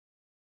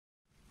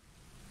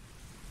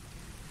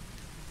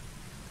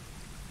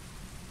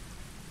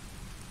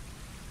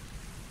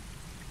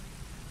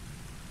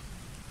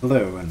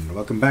Hello and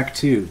welcome back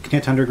to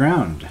Knytt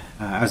Underground.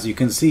 As you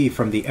can see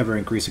from the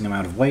ever-increasing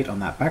amount of white on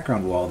that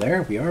background wall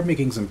there, we are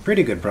making some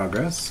pretty good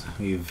progress.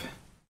 We've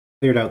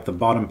cleared out the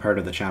bottom part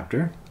of the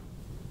chapter.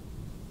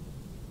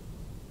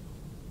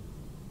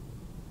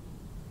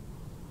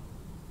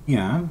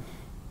 Yeah.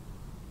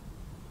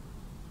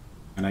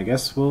 And I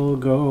guess we'll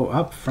go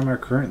up from our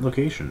current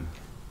location.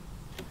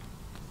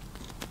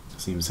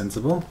 Seems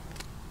sensible.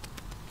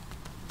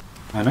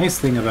 A nice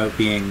thing about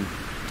being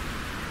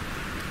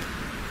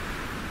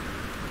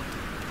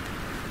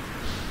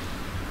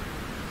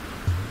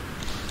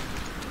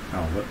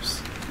oh,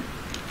 whoops.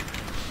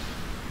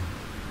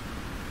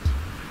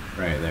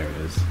 Right, there it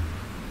is.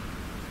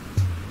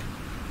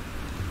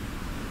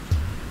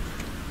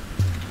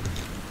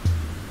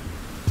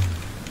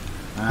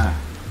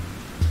 Ah.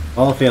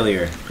 All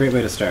failure. Great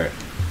way to start.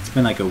 It's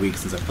been like a week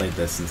since I played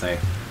this, since I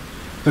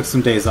took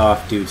some days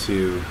off due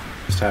to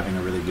just having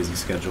a really busy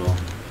schedule.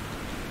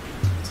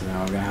 So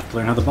now I'm gonna have to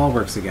learn how the ball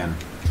works again.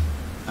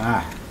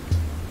 Ah.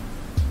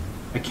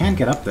 I can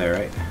get up there,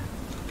 right?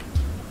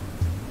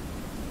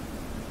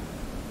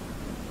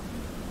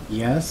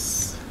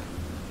 Yes.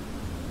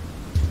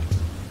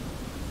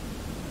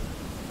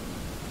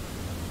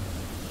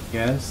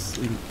 Yes,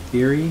 in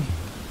theory.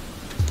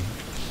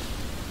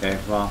 Okay,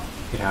 well,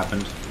 it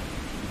happened.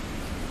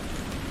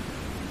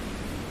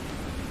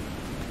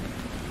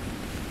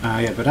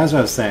 Yeah, but as I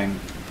was saying,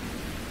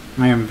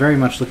 I am very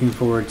much looking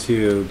forward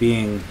to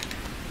being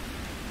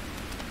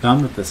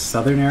done with the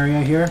southern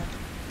area here.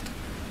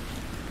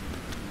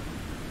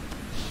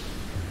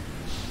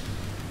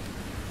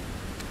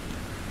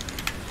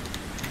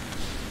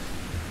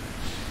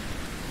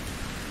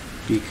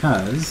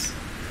 Because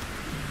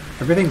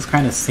everything's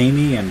kind of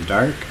samey and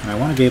dark, and I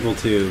want to be able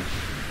to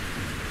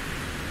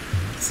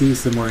see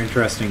some more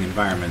interesting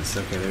environments.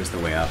 Okay, there's the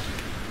way up.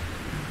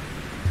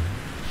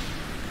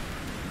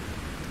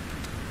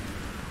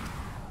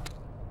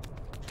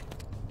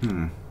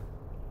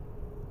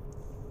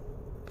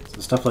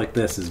 So stuff like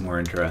this is more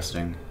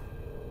interesting.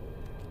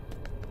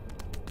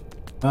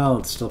 Well,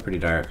 it's still pretty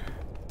dark.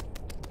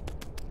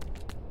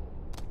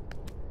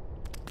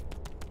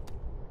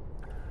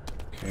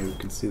 Okay, we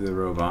can see the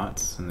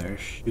robots, and they're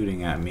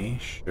shooting at me,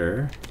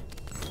 sure.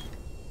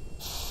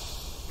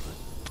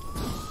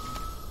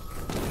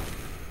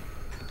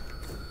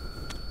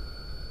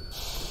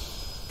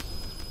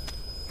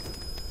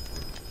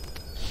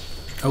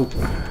 Oh,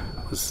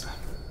 that was...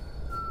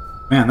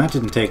 Man, that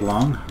didn't take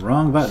long.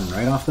 Wrong button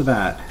right off the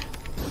bat.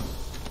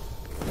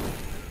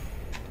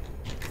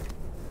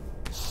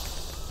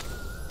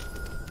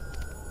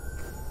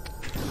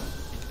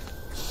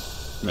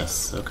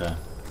 Miss, okay.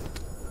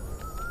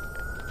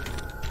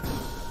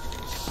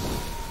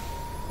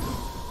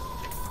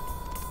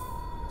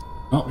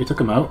 Well, we took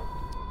him out.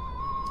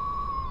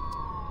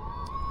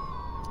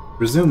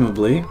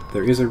 Presumably,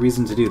 there is a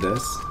reason to do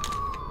this.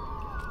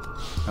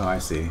 Oh, I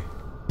see.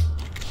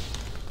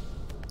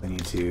 I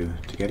need to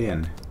get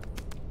in.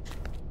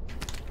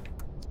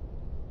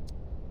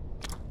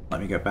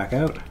 Let me get back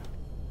out.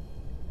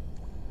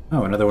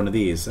 Oh, another one of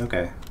these.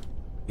 Okay.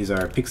 These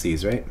are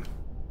pixies, right?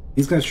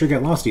 These guys sure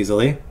get lost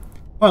easily.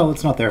 Well,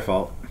 it's not their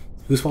fault.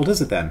 Whose fault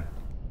is it then?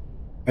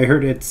 I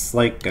heard it's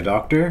like a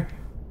doctor.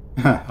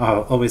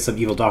 Oh, always some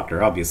evil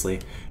doctor, obviously.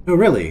 No,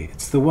 really,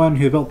 it's the one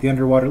who built the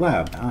underwater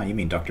lab. Ah, you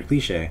mean Dr.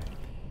 Cliché.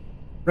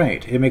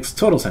 Right, it makes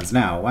total sense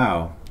now,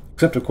 wow.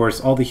 Except, of course,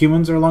 all the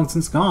humans are long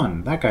since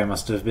gone. That guy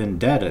must have been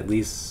dead at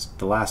least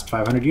the last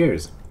 500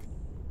 years.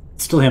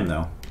 It's still him,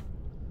 though.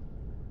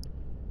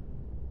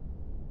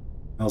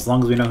 Well, as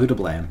long as we know who to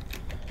blame.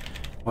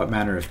 What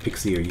manner of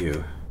pixie are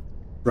you?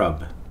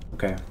 Shrub.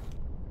 Okay.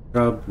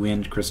 Shrub,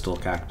 wind, crystal,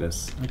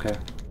 cactus. Okay.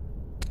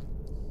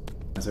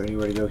 Is there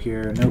anywhere to go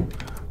here? Nope.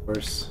 Of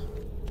course.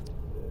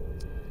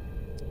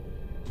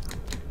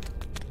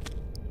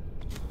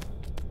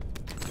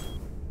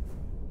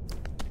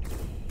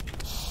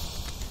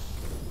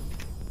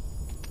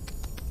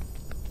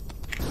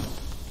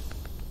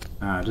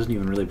 It doesn't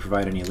even really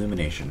provide any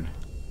illumination.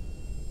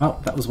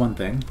 Well, that was one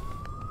thing.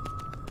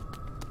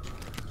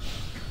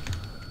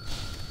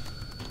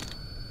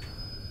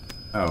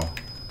 Oh.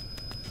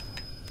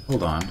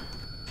 Hold on.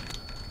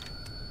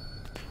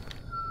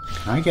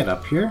 Can I get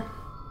up here?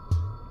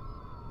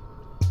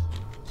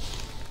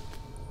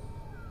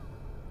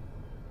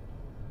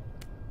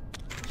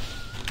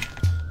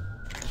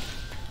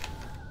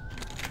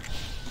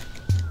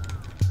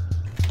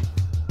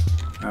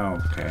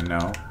 Oh, okay,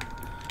 no.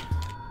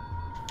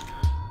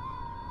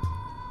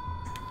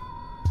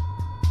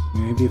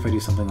 Maybe if I do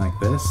something like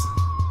this?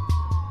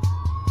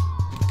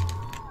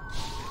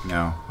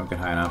 No, don't get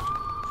high enough.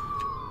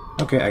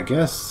 Okay, I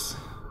guess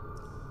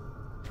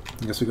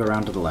we go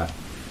around to the left.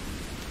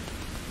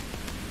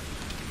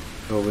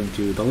 Going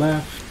to the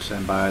left,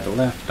 and by the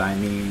left I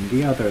mean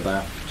the other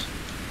left.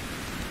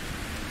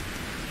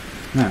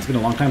 Man, it's been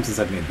a long time since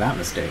I've made that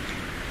mistake.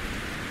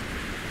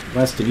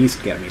 West and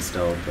east get me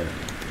still, but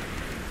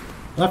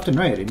left and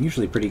right, I'm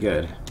usually pretty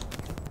good.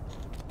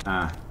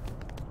 Ah.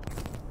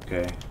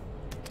 Okay.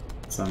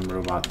 Some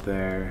robot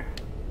there.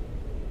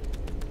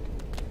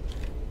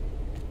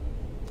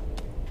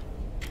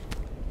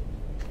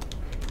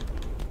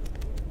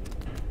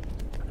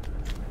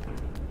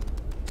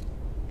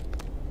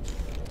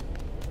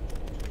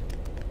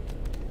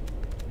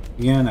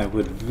 Again, I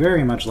would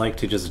very much like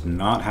to just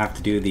not have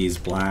to do these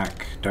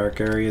black,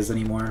 dark areas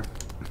anymore.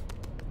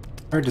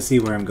 Hard to see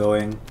where I'm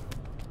going.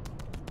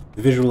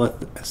 The visual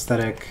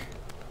aesthetic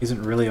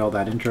isn't really all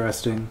that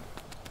interesting.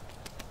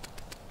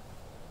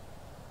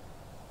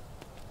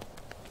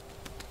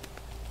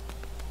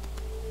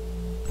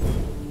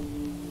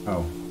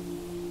 Oh.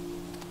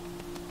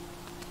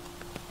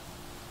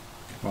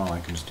 Well,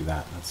 I can just do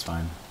that. That's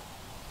fine.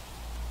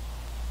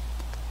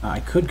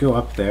 I could go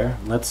up there.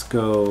 Let's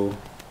go...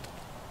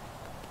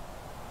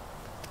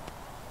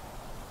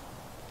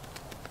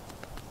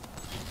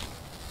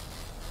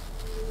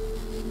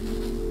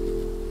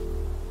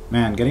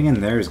 Man, getting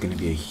in there is going to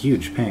be a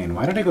huge pain.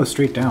 Why did I go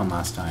straight down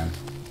last time?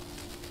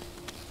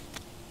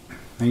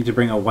 I need to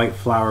bring a white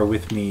flower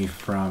with me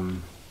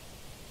from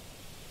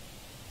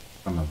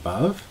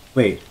above?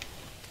 Wait.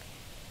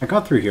 I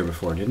got through here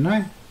before, didn't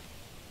I?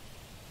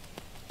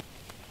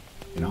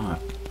 Maybe not.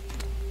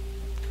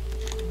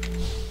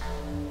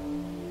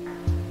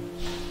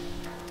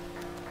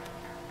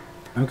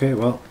 Okay,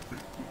 well.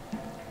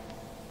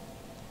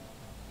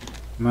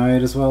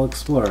 Might as well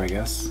explore, I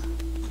guess.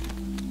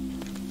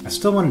 I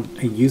still want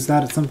to use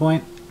that at some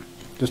point,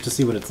 just to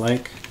see what it's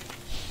like.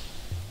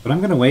 But I'm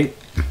gonna wait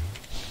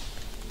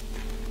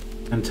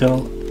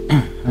until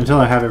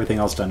I have everything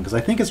else done, because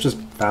I think it's just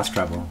fast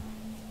travel.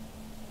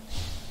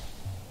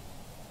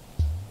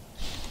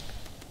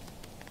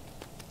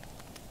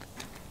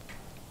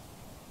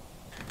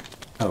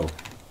 Oh.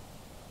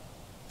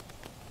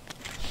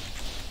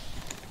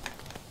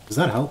 Does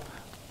that help?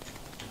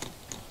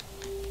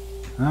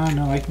 Oh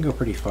no, I can go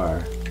pretty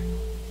far.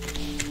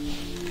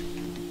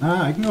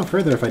 I can go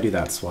further if I do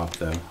that swap,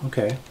 though.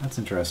 Okay, that's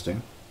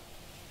interesting.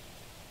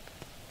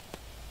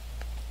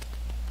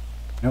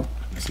 Nope,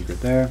 no secret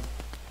there.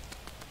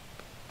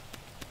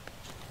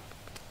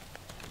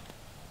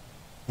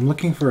 I'm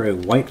looking for a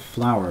white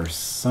flower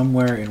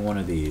somewhere in one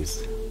of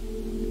these.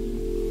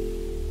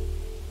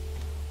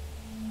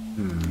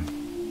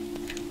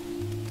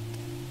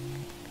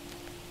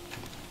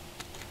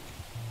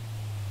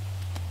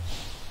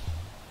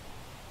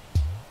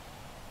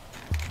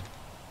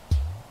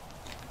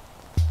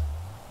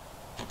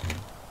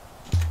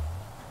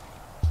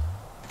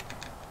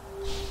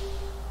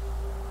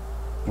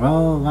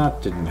 Well,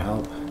 that didn't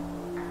help.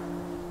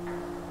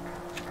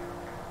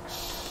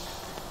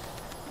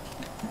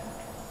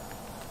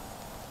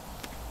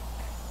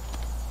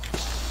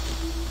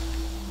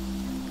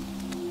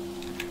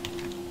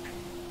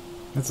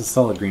 That's a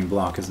solid green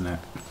block, isn't it?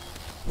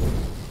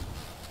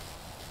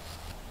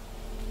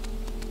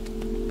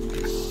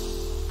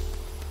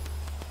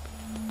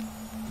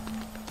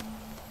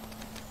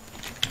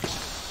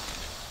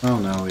 Oh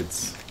no,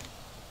 it's...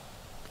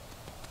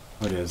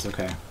 Oh, it is,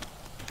 okay.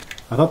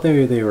 I thought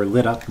they were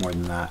lit up more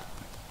than that.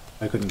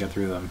 I couldn't get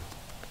through them.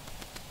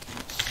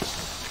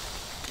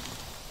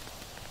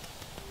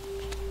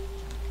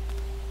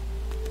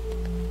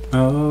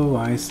 Oh,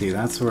 I see.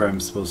 That's where I'm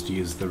supposed to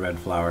use the red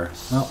flower.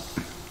 Well,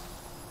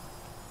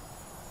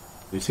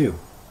 do too.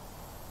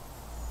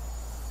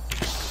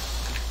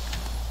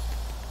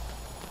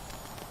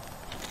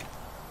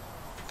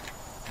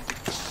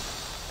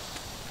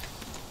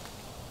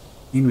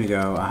 In we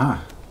go.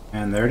 Aha!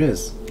 And there it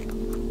is.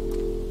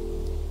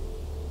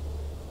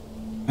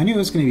 I knew it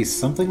was going to be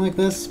something like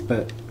this,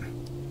 but...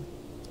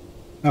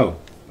 Oh,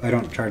 I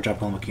don't charge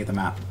up when looking at the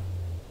map.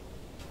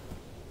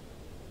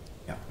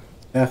 Yeah,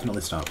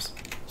 definitely stops.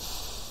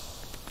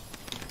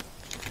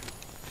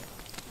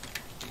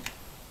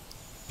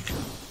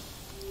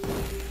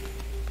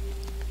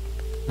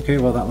 Okay,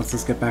 well that lets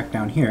us get back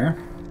down here.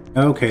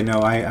 Okay, no,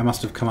 I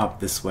must have come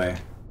up this way.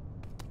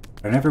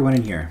 But I never went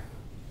in here.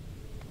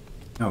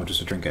 No,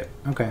 just a trinket.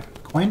 Okay.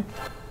 Coin?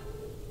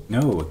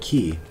 No, a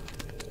key.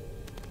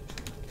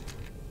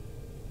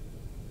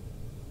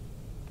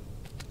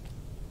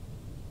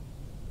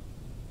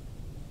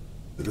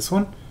 This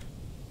one?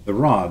 The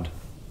rod.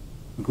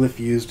 A glyph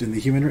used in the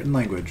human written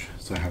language.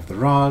 So I have the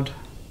rod,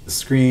 the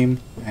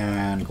scream,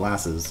 and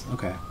glasses.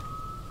 Okay.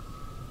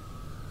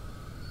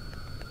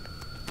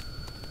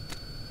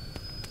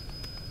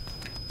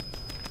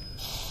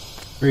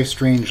 Very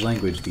strange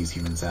language these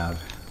humans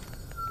have.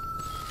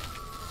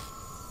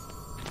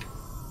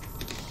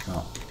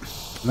 Well,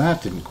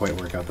 that didn't quite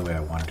work out the way I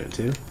wanted it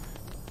to.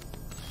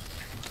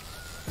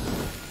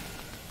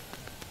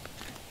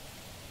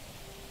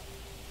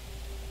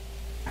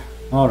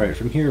 Alright,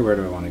 from here, where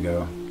do I want to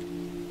go?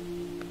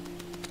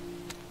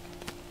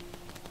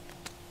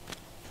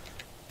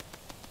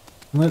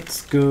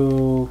 Let's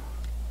go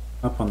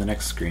up on the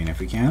next screen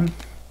if we can.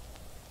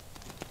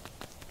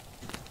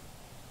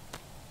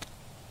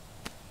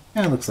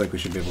 Yeah, it looks like we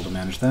should be able to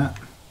manage that.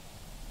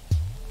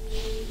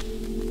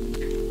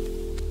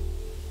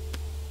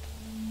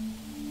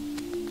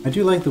 I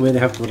do like the way they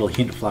have the little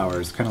hint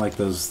flowers, kind of like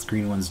those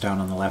green ones down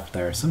on the left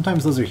there.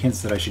 Sometimes those are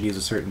hints that I should use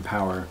a certain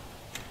power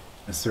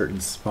a certain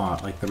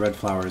spot, like the red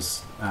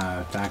flowers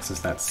to access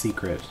that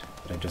secret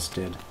that I just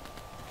did.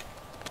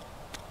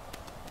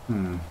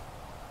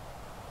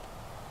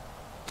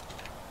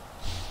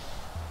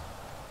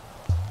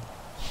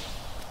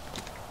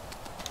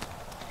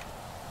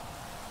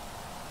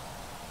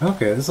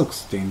 Okay, this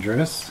looks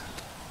dangerous.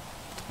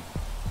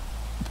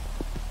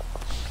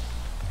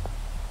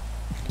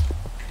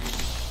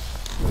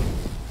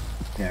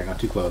 Yeah, I got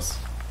too close.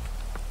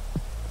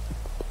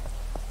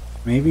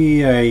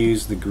 Maybe I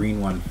use the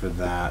green one for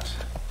that.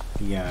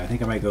 Yeah, I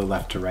think I might go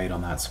left to right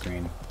on that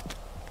screen.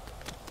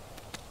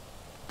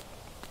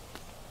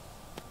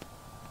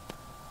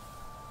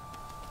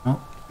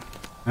 Well,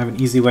 I have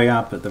an easy way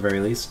up at the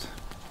very least.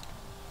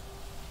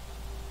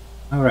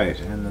 Alright,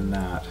 and then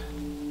that.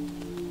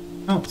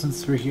 Oh,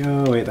 since we're here...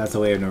 Oh, wait, that's a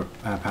way of no,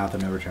 path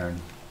of no return.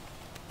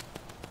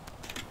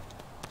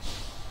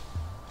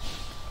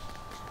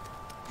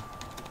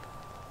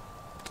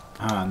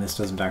 Ah, and this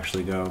doesn't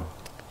actually go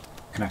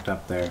connect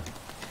up there.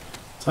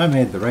 So I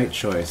made the right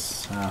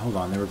choice. Hold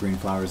on, there were green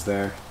flowers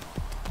there.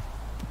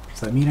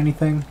 Does that mean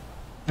anything?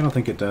 I don't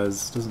think it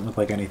does. Doesn't look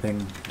like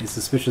anything is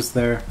suspicious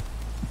there.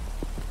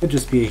 Could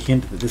just be a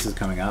hint that this is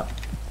coming up.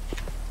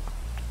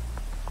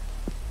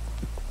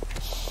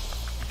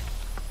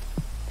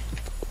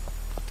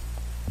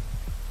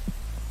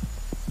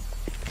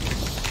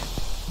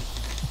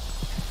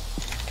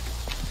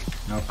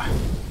 Nope. I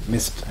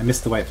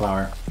missed the white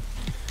flower.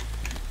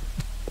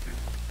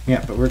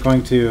 Yeah, but we're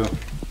going to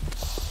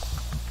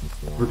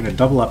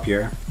double up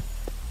here.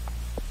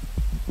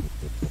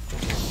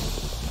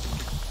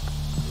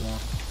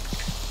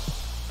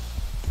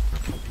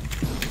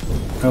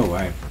 Oh,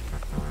 I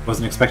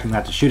wasn't expecting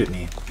that to shoot at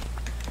me.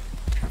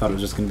 I thought it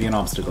was just going to be an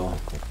obstacle.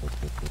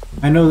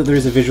 I know that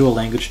there's a visual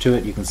language to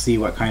it. You can see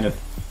what kind of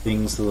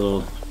things the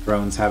little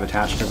drones have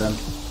attached to them,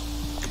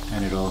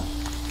 and it'll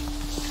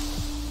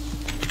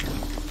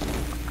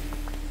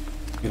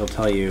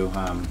tell you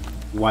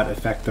what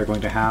effect they're going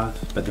to have,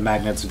 but the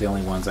magnets are the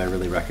only ones I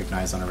really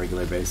recognize on a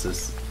regular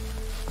basis.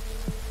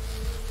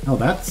 Oh,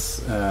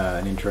 that's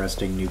an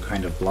interesting new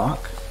kind of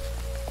block.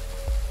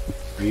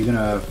 Are you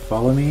gonna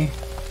follow me?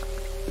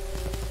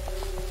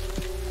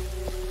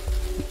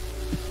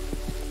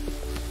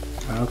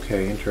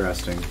 Okay,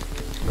 interesting.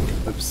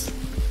 Oops.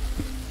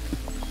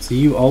 So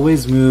you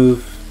always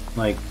move,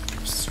 like,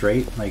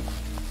 straight? Like,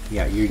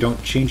 yeah, you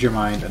don't change your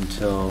mind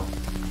until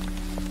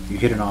you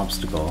hit an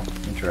obstacle.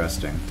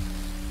 Interesting.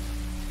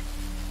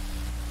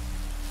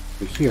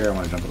 So here, I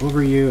want to jump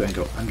over you and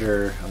go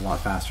under a lot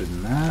faster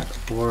than that.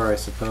 Or, I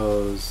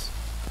suppose...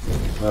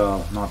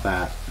 Well, not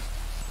that.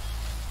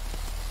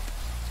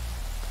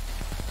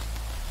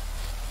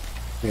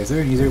 Okay, is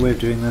there an easier way of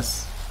doing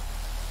this?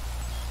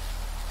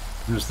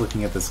 I'm just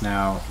looking at this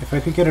now. If I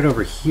could get it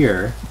over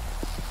here,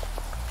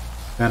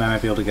 then I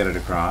might be able to get it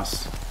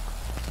across.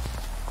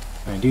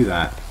 Can I do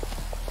that?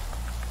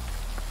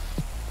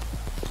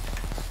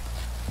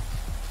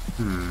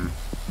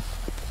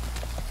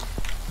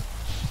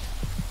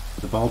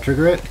 The ball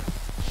trigger it?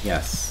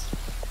 Yes.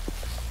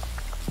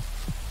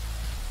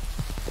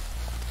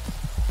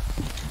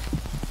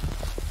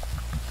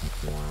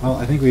 Well,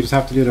 I think we just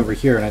have to do it over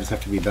here, and I just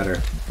have to be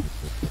better.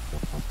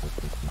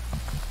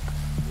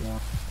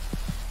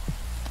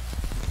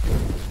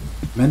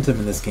 Momentum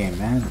in this game,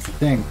 man. It's a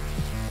thing.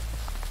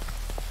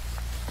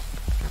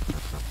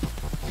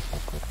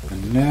 A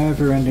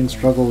never-ending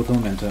struggle with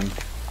momentum.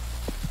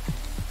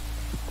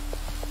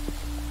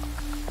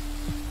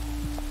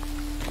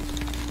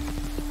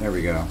 There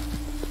we go.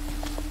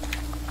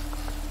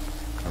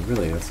 Oh,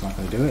 really? That's not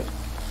going to do it?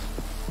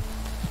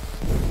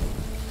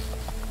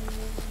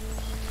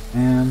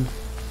 And...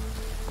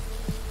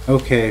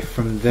 okay,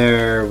 from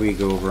there we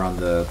go over on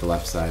the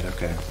left side.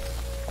 Okay.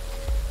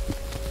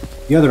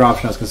 The other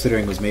option I was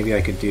considering was maybe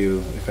I could do,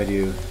 if I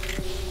do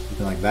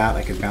something like that,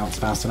 I could bounce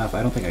fast enough.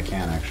 I don't think I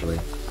can, actually.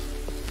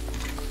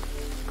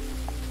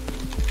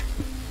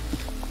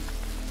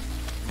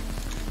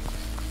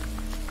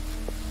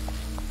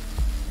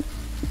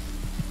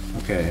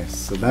 Okay,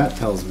 so that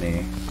tells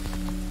me...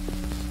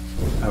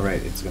 oh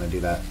right, it's going to do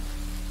that.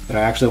 But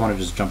I actually want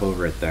to just jump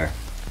over it there.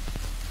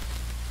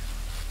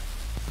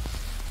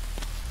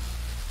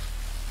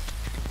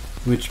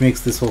 Which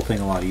makes this whole thing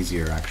a lot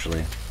easier,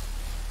 actually.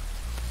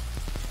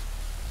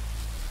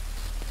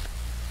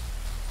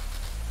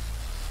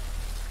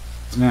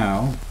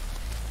 Now,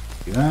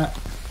 do that.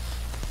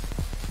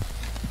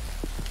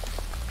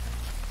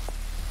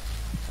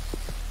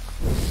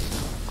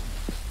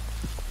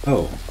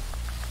 Oh.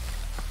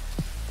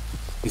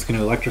 He's going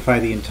to electrify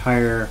the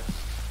entire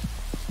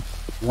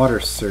water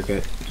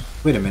circuit.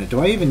 Wait a minute, do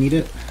I even need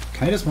it?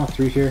 Can I just walk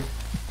through here?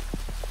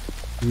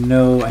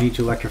 No, I need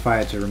to electrify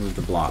it to remove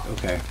the block.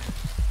 Okay.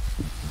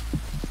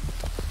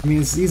 I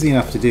mean, it's easy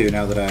enough to do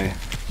now that I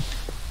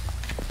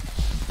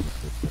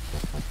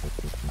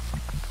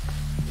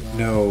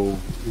know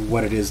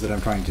what it is that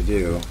I'm trying to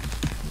do.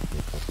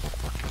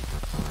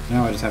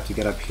 Now I just have to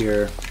get up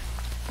here.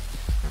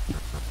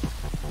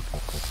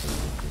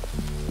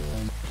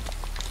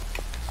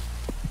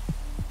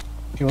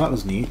 Okay, well that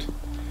was neat.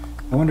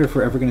 I wonder if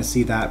we're ever going to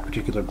see that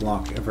particular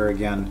block ever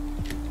again.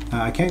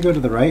 I can't go to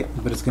the right,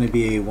 but it's going to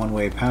be a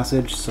one-way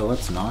passage, so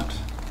let's not.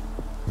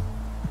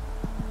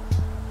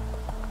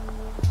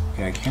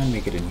 Okay, I can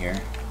make it in here.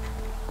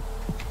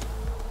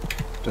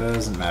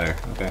 Doesn't matter.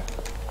 Okay.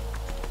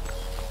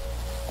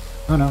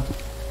 Oh no.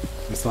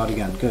 We saw it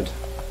again. Good.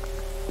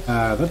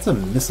 That's a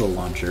missile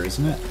launcher,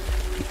 isn't it?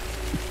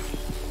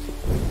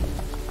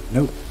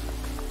 Nope.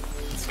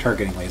 It's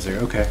targeting laser.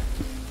 Okay.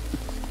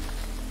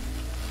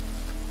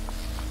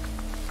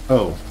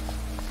 Oh.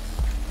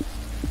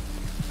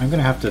 I'm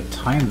gonna have to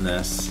time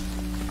this.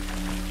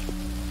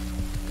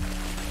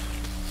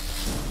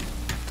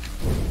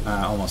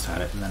 Almost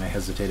had it, and then I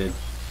hesitated.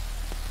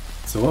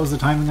 So what was the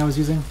timing I was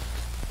using?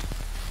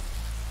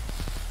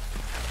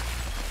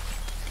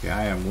 Okay,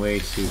 I am way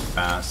too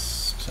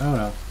fast. Oh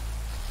no.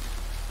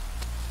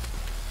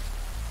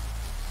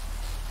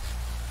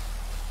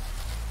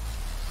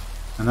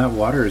 And that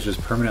water is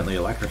just permanently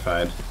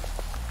electrified.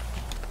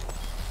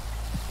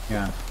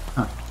 Yeah.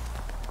 Huh.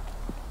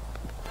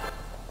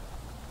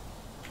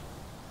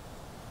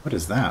 What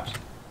is that?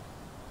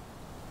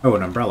 Oh,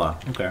 an umbrella.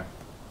 Okay.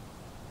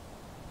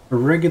 A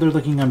regular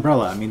looking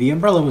umbrella. I mean, the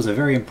umbrella was a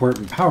very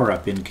important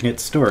power-up in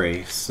Knytt's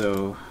story,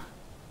 so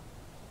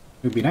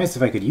it would be nice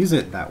if I could use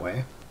it that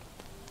way.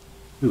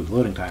 Ooh,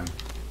 loading time.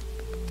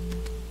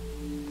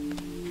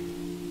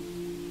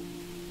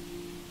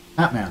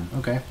 Batman,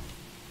 okay.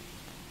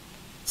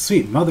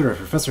 Sweet mother of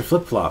Professor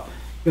Flip-Flop.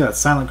 You're that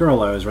silent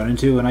girl I always run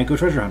into when I go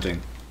treasure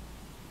hunting.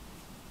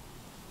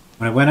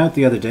 When I went out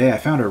the other day, I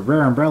found a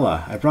rare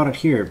umbrella. I brought it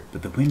here,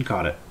 but the wind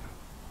caught it.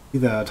 See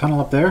the tunnel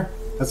up there?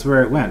 That's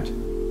where it went.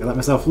 I let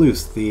myself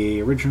lose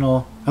the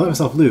original only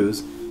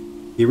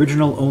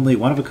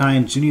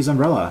one-of-a-kind Juni's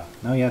umbrella.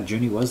 Oh yeah,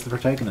 Juni was the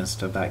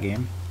protagonist of that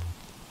game.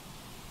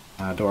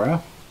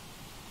 Dora?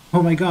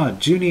 Oh my god,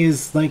 Juni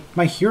is like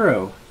my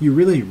hero. You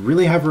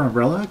really have her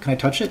umbrella? Can I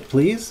touch it,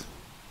 please?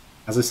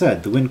 As I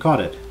said, the wind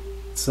caught it.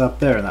 It's up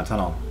there in that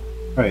tunnel.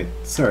 Right,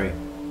 sorry.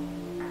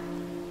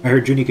 I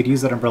heard Juni could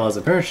use that umbrella as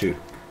a parachute.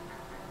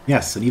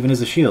 Yes, and even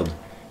as a shield.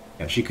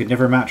 Yet she could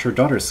never match her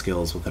daughter's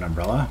skills with an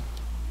umbrella.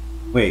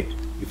 Wait,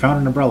 you found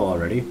an umbrella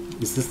already?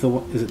 Is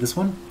it this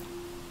one?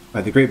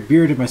 By the great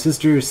beard of my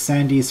sister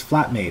Sandy's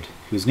flatmate,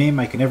 whose name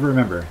I can never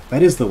remember.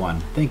 That is the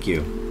one. Thank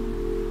you.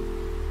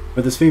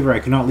 For this favor, I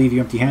could not leave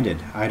you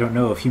empty-handed. I don't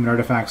know if human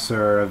artifacts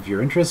are of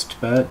your interest,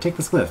 but take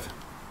this glyph.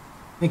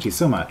 Thank you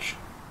so much.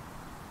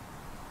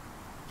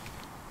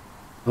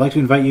 I'd like to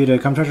invite you to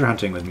come treasure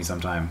hunting with me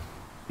sometime.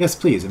 Yes,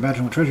 please.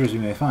 Imagine what treasures we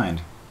may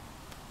find.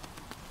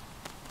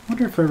 I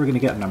wonder if we're ever going to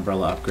get an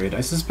umbrella upgrade.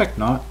 I suspect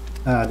not.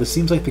 This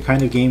seems like the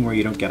kind of game where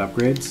you don't get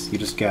upgrades. You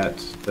just get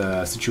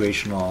the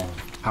situational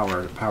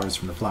powers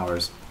from the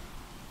flowers.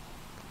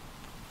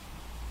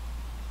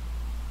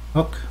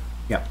 Hook.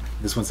 Yep.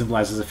 This one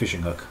symbolizes a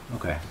fishing hook.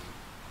 Okay.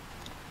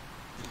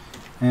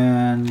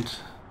 And...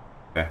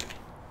 okay.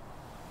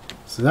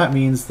 So that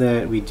means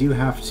that we do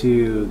have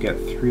to get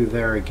through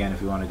there again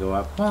if we want to go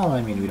up. Well,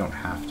 I mean, we don't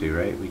have to,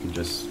 right? We can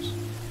just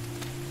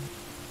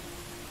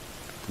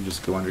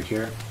go under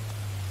here.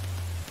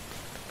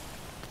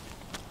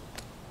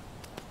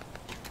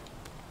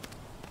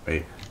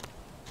 Wait.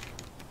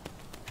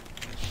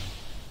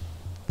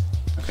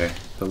 Okay,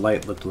 the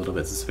light looked a little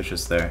bit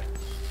suspicious there.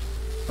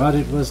 But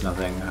it was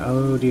nothing.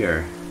 Oh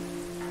dear.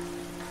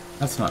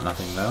 That's not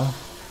nothing, though.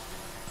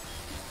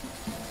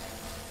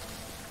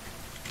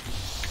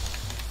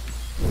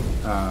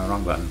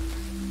 Wrong button.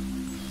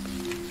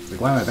 Like,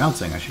 why am I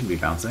bouncing? I shouldn't be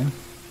bouncing.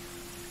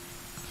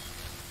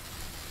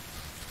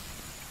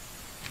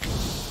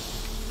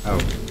 Oh.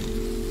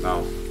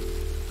 Oh.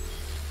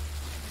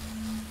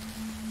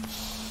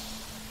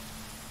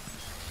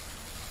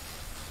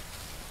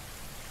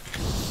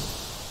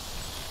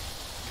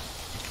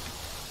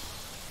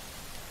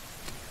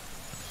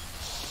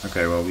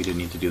 Okay, well, we didn't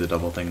need to do the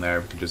double thing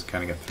there. We could just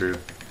kind of get through.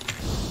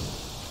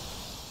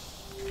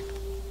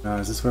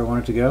 Is this where I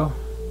wanted to go?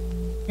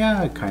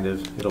 Yeah, kind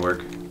of. It'll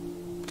work.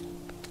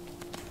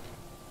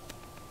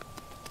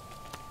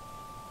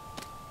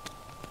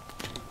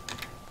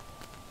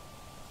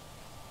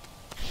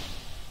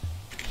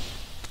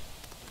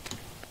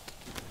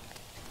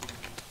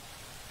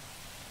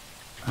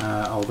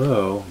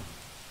 Although...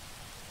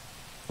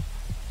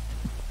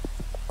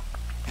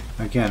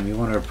 again, we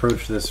want to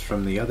approach this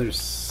from the other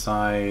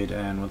side,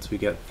 and once we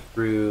get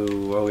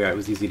through... oh yeah, it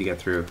was easy to get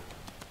through.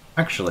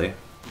 Actually...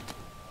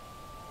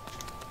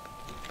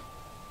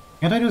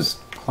 can't I just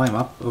climb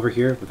up over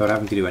here without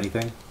having to do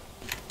anything?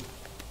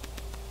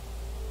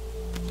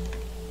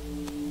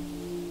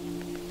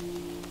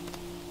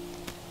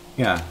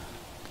 Yeah.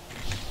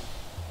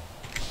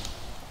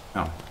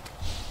 Oh.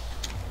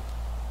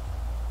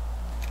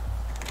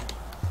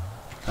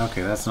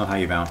 Okay, that's not how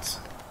you bounce.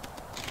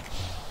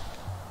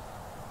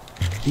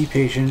 Be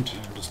patient,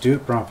 just do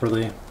it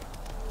properly.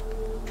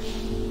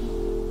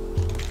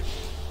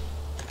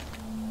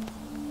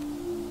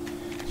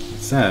 It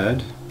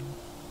said...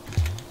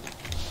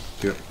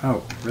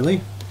 oh, really?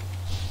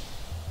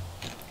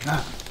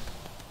 Ah.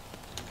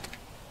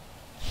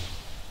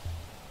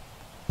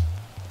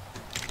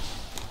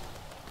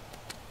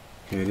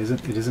 Okay, it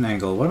is an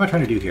angle. What am I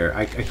trying to do here?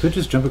 I could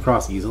just jump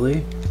across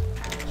easily.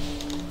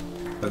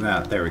 But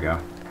that, there we go.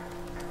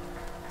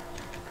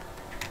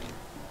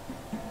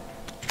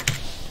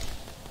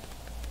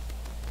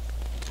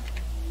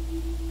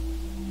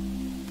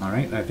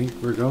 Alright, I think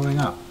we're going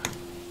up.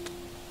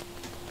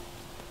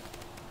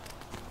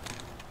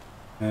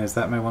 Is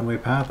that my one-way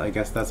path? I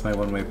guess that's my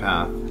one-way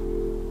path.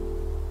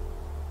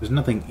 There's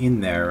nothing in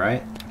there,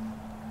 right?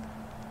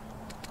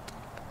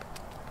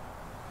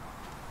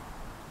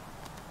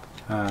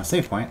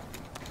 Save point.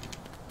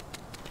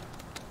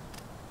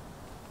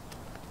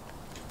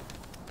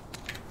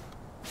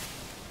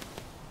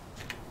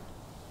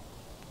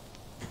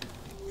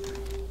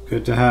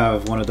 Good to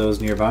have one of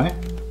those nearby.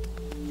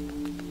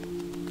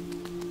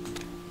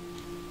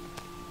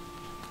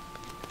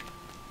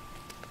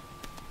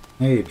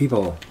 Hey,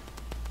 people.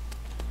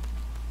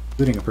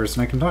 Including a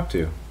person I can talk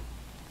to.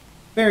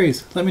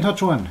 Berries! Let me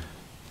touch one!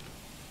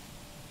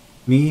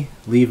 Me?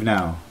 Leave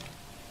now.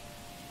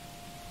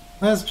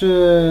 Let's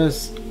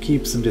just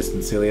keep some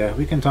distance, Celia.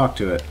 We can talk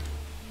to it.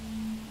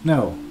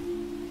 No.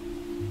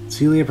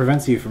 Celia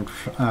prevents you from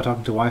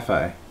talking to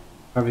Wi-Fi.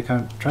 Probably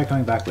try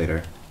coming back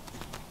later.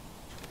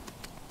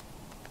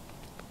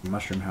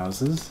 Mushroom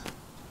houses.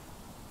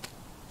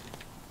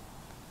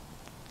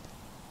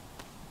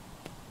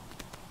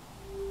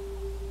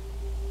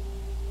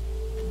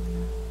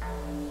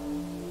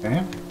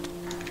 Okay.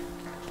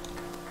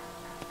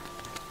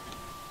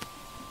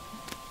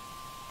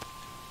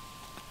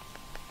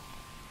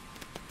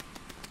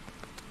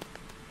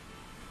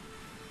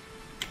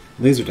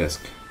 Laserdisc.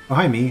 Oh,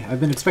 hi, me. I've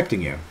been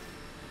expecting you.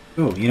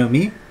 Oh, you know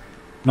me?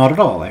 Not at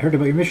all. I heard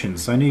about your mission,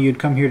 so I knew you'd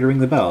come here to ring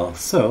the bell,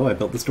 so I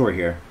built this door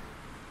here.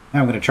 Now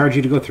I'm going to charge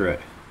you to go through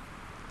it.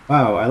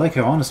 Wow, I like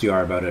how honest you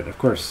are about it. Of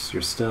course,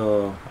 you're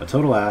still a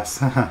total ass.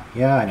 Haha,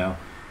 yeah, I know.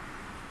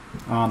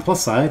 On the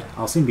plus side,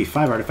 I'll soon be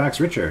 5 artifacts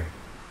richer.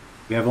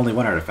 We have only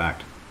 1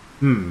 artifact.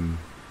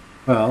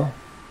 Well,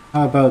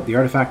 how about the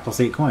artifact plus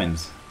 8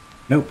 coins?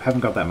 Nope,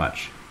 haven't got that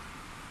much.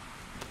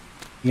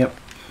 Yep.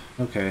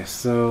 Okay,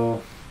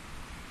 so...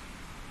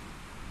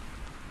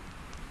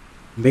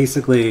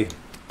 basically,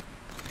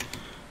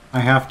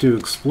 I have to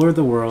explore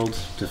the world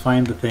to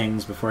find the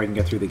things before I can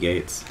get through the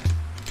gates.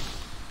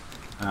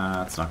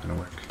 That's not going to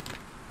work.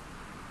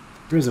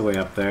 There's a way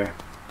up there.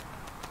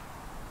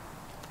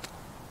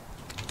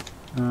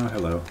 Oh,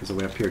 hello. There's a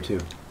way up here, too.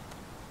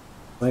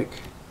 Like...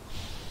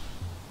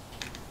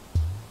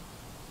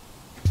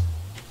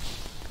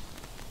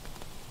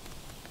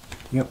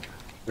 yep,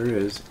 there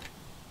is.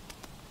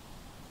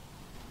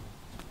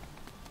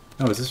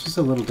 Oh, is this just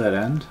a little dead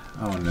end?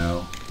 Oh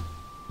no.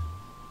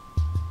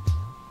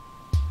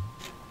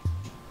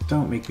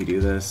 Don't make me do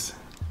this.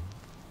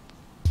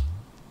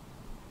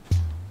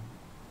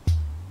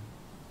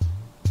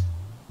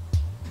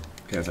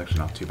 Okay, it's actually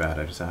not too bad,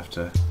 I just have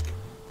to...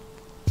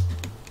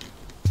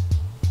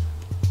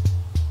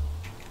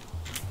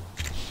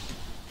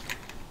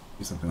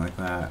 do something like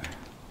that.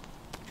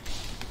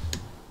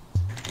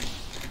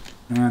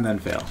 And then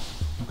fail.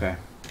 Okay.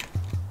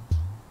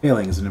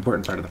 Failing is an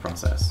important part of the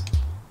process.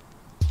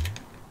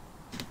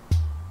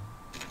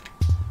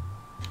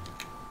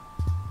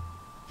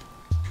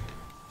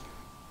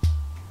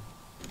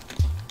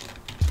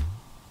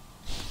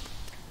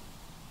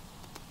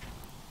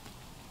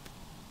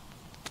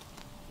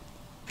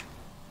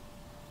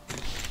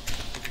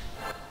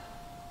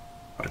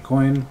 Got a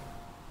coin.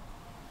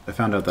 I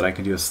found out that I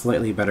can do a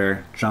slightly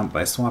better jump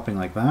by swapping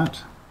like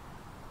that.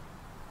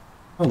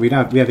 Oh, we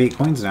have 8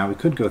 coins now. We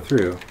could go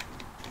through.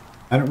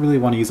 I don't really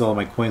want to use all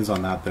my coins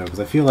on that, though, because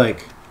I feel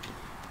like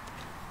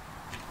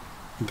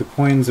the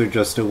coins are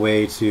just a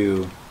way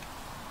to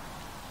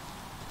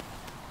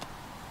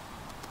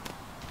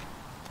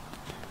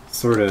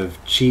sort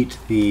of cheat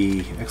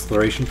the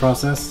exploration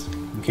process.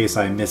 In case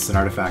I miss an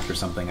artifact or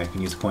something, I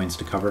can use coins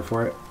to cover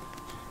for it.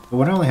 But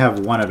when I only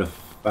have 1 out of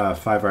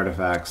 5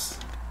 artifacts...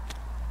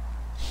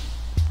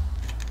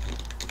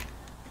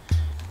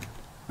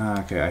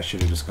 okay, I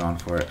should have just gone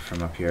for it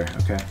from up here.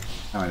 Okay,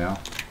 now I know.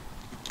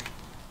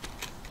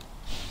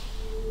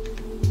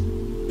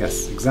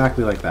 Yes,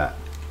 exactly like that.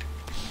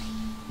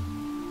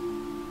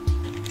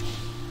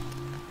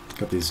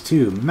 Got these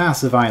 2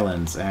 massive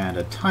islands and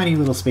a tiny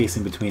little space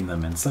in between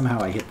them, and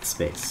somehow I hit the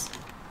space.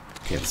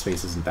 Okay, the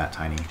space isn't that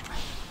tiny.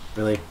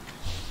 Really?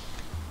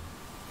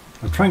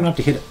 I'm trying not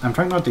to hit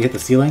the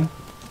ceiling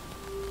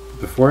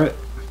before it,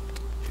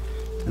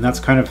 and that's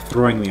kind of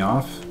throwing me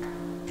off.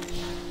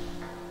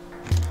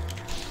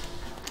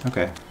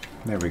 Okay,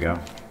 there we go.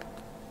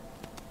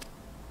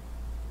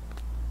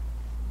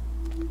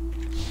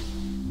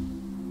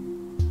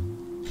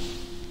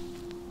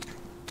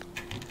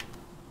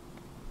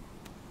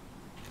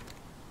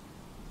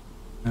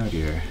 Oh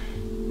dear.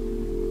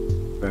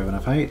 Do I have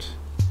enough height?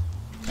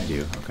 I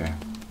do, okay.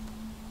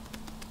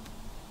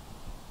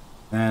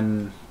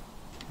 Then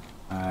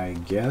I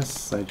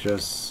guess I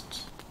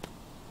just...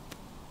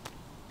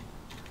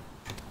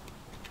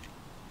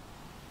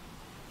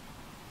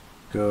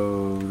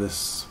 go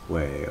this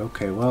way.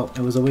 Okay, well, it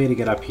was a way to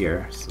get up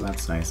here, so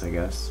that's nice, I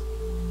guess.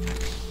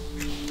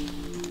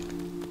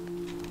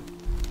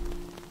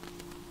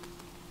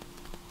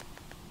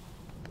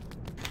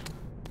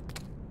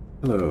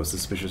 Hello,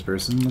 suspicious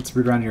person. Let's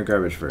root around your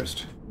garbage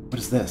first. What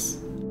is this?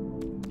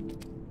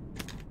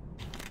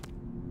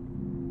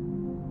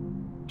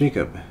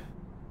 Jacob.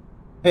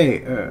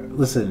 Hey,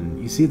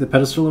 listen, you see the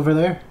pedestal over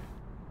there?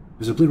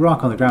 There's a blue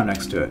rock on the ground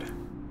next to it.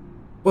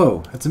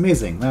 Whoa, that's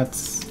amazing.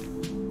 That's...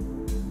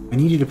 I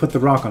need you to put the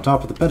rock on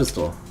top of the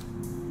pedestal.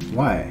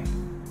 Why?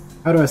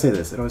 How do I say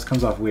this? It always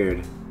comes off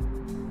weird.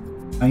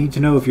 I need to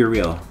know if you're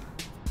real.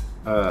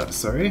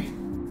 Sorry?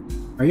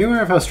 Are you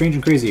aware of how strange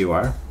and crazy you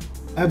are?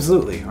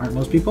 Absolutely. Aren't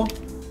most people?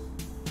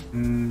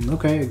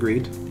 Okay,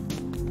 agreed.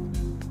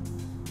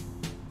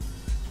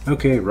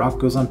 Okay, rock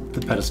goes on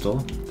the pedestal.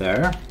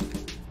 There.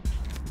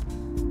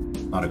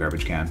 Not a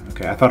garbage can.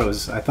 Okay, I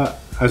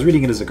was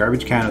reading it as a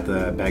garbage can with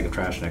a bag of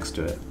trash next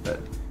to it, but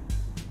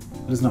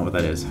that is not what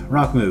that is.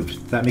 Rock moved.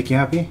 Did that make you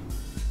happy?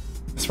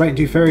 It's frightened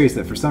two fairies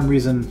that for some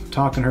reason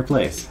talk in her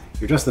place.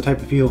 You're just the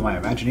type of people my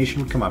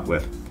imagination would come up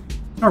with.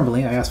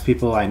 Normally, I ask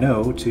people I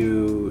know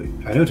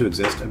to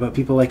exist about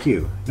people like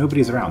you.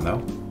 Nobody's around,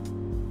 though.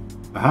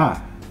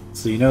 Aha!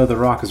 So you know the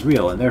rock is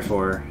real, and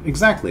therefore...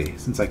 Exactly!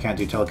 Since I can't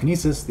do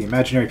telekinesis, the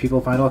imaginary people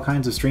find all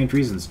kinds of strange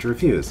reasons to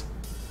refuse.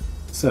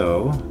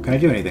 So, can I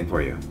do anything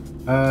for you?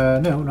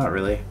 No, not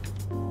really.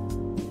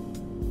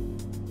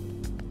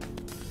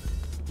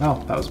 Well,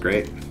 that was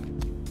great.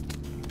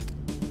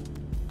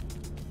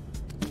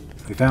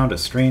 We found a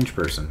strange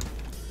person.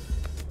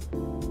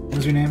 What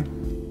was your name?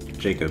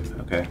 Jacob,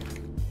 okay.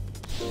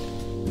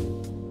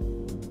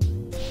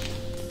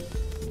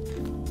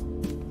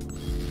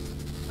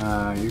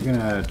 You're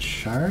gonna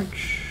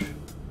charge?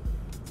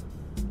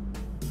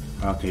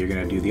 Okay, you're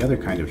gonna do the other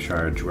kind of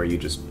charge where you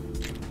just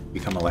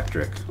become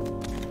electric.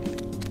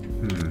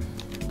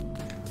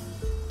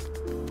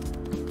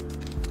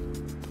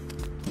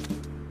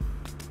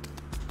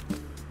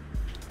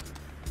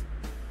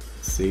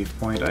 Save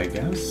point, I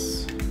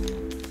guess?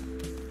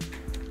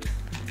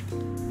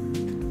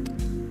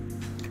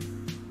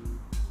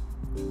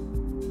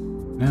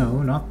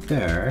 No, not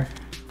there.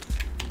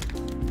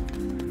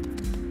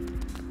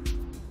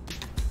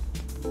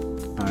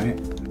 Alright.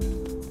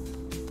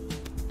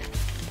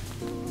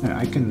 Yeah,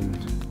 I can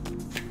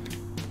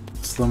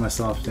slow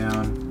myself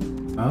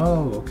down.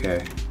 Oh,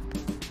 okay.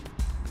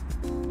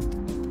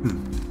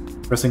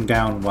 Pressing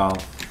down while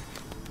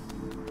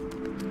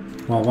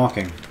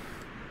walking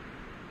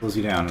slows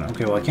you down.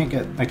 Okay, well I can't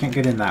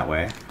get in that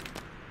way.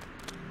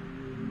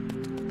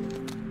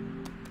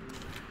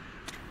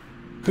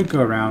 Could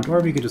go around, or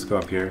we could just go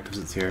up here because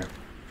it's here.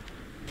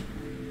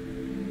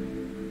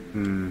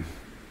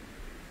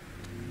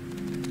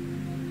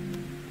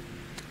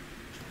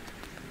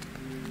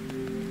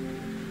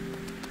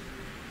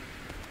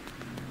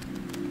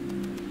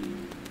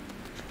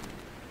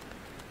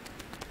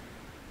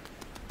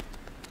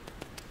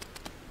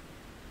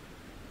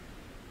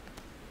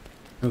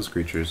 Those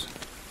creatures.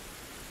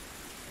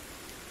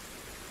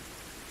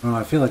 Well,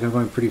 I feel like I'm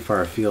going pretty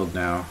far afield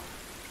now.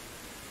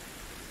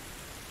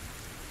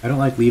 I don't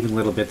like leaving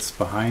little bits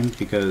behind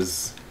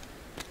because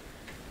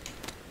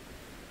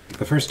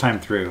the first time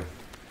through,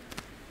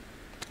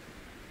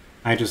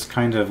 I just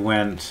kind of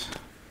went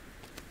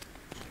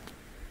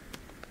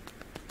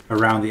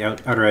around the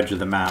outer edge of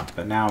the map,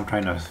 but now I'm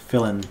trying to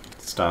fill in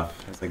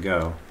stuff as I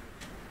go.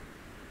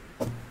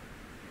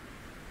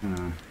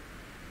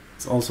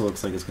 This also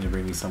looks like it's going to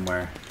bring me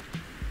somewhere.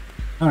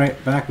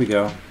 Alright, back we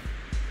go.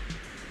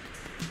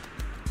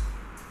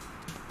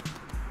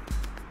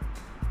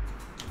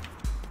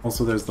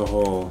 Also, there's the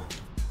whole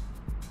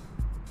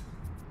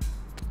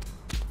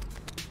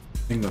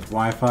thing with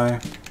Wi-Fi.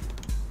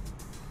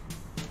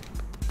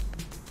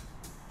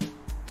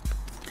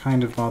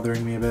 Kind of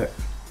bothering me a bit.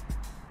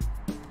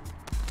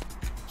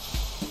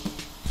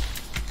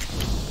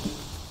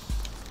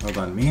 Well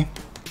done, me.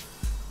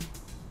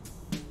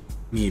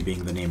 Me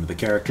being the name of the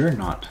character,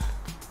 not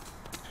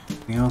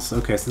anything else.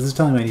 Okay, so this is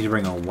telling me I need to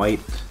bring a white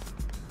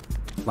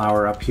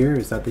flower up here.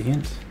 Is that the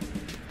hint?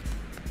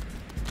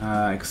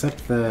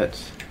 Except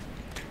that...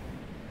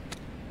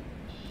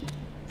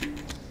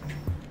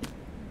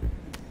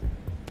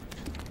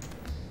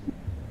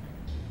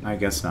 I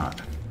guess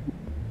not.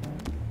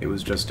 It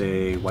was just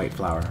a white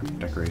flower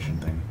decoration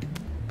thing.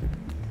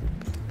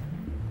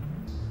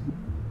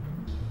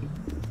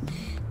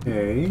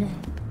 Okay.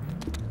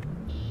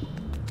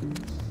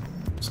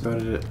 Just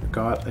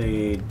got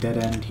a dead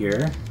end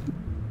here.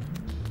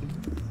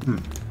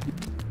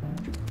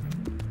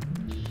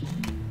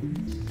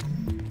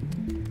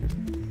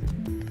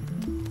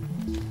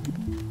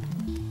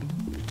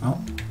 Oh.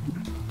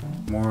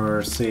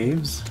 More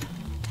saves.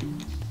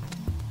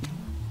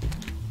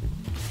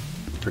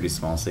 Pretty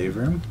small save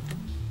room.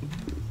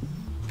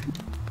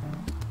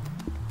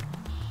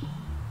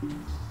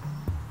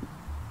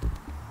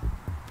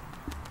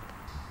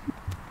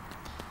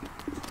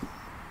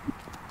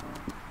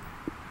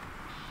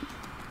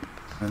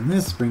 And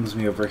this brings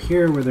me over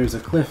here where there's a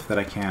cliff that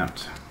I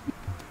can't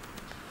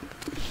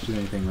do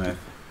anything with.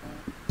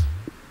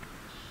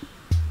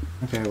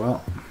 Okay,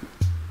 well.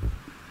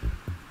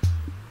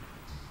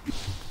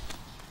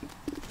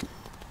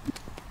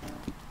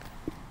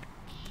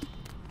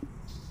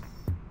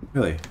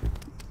 Really?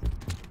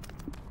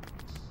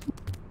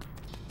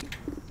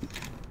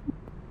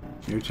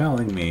 You're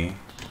telling me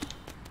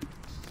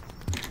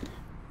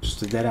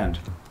Just a dead end.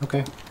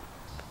 Okay.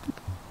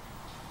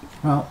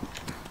 Well,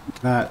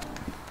 that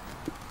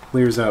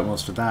clears out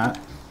most of that.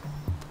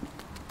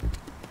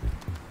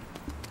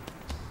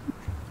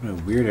 What a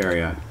weird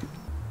area.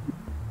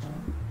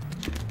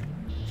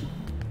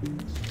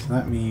 So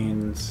that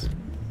means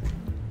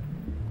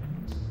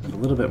there's a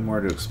little bit more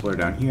to explore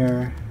down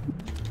here.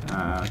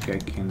 Okay,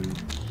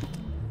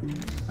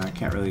 I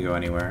can't really go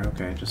anywhere.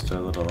 Okay, just a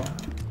little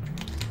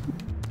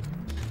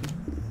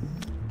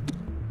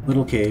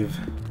cave.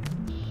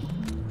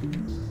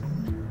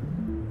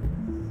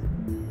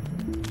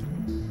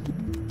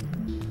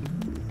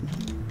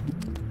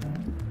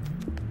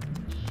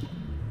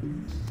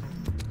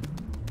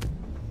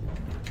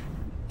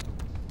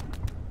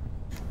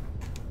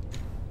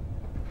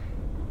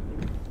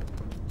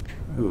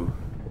 Ooh.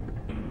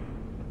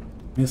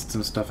 Missed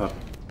some stuff up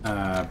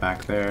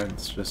back there.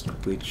 Let's just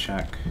quickly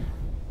check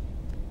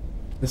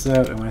this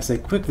out. And when I say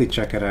quickly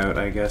check it out,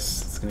 I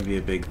guess it's going to be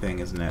a big thing,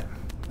 isn't it?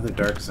 Another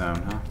dark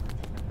zone, huh?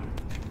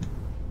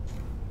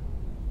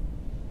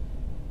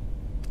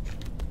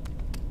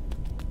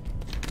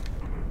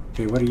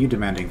 Okay, what are you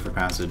demanding for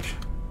passage?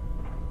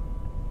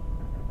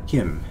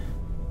 Kim.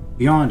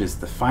 Beyond is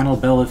the final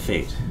bell of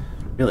fate.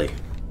 Really?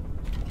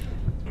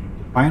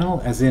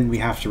 Final, as in we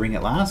have to ring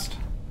it last?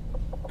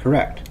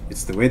 Correct.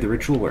 It's the way the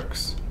ritual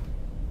works.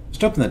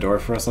 Just open the door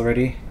for us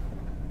already.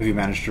 Have you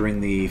managed to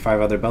ring the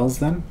 5 other bells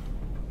then?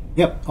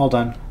 Yep, all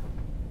done.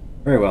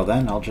 Very well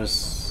then, I'll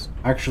just...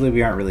 Actually,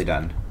 we aren't really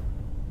done.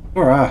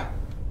 Dora!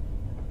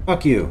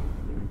 Fuck you.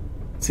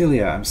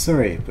 Celia, I'm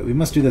sorry, but we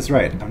must do this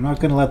right. I'm not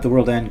gonna let the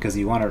world end because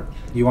you want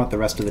the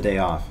rest of the day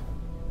off.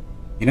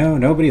 You know,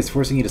 nobody is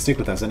forcing you to stick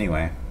with us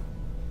anyway.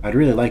 I'd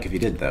really like if you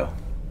did, though.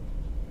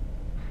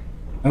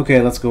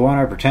 Okay, let's go on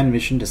our pretend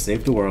mission to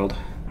save the world.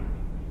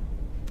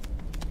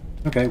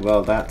 Okay,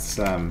 well, that's,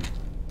 gonna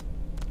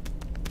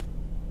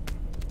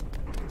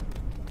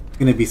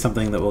be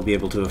something that we'll be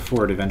able to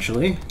afford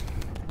eventually.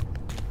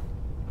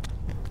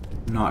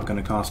 Not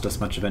gonna cost us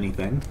much of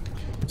anything.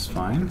 It's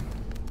fine.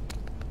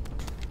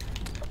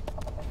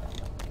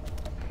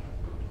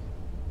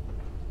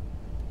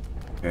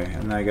 Okay,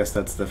 and I guess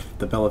that's the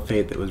Bell of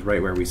Fate that was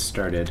right where we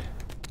started.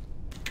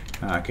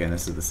 Okay, and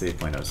this is the save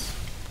point I was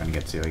trying to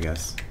get to, I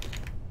guess.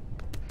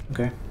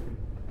 Okay.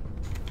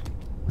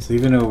 So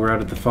even though we're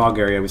out of the fog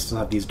area, we still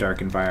have these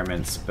dark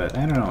environments, but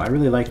I don't know, I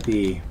really like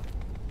the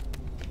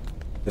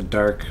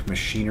dark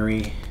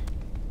machinery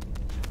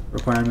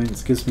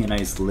requirements. It gives me a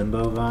nice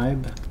Limbo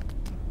vibe. It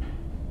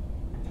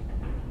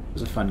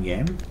was a fun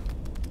game.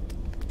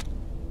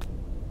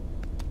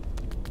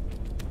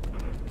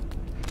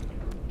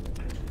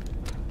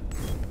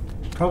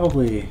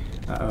 Probably...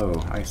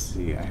 oh, I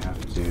see. I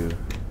have to...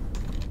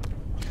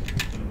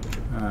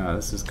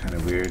 this is kind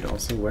of weird.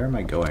 Also, where am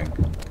I going?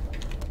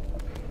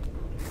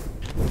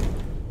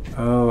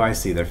 Oh, I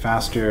see. They're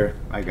faster.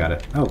 I got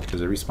it. Oh,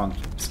 there's a respawn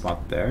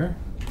spot there.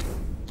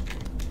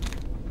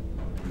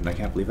 And I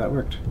can't believe that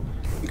worked.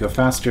 You go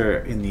faster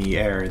in the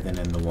air than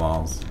in the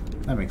walls.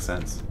 That makes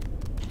sense.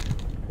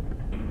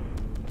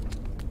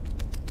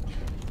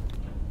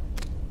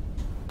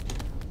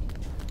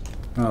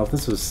 Well, if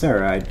this was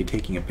Sarah, I'd be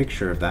taking a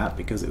picture of that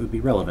because it would be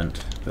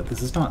relevant. But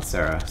this is not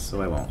Sarah,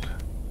 so I won't.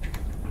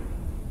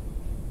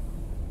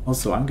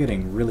 Also, I'm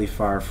getting really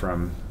far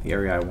from the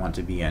area I want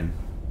to be in.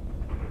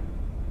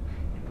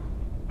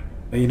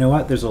 But you know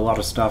what? There's a lot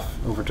of stuff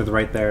over to the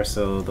right there,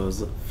 so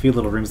those few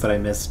little rooms that I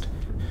missed,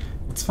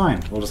 it's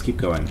fine. We'll just keep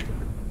going.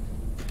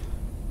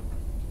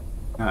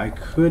 Now, I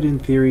could, in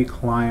theory,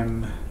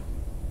 climb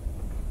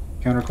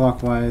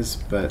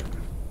counterclockwise, but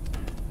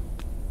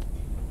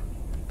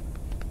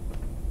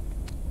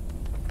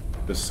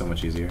just so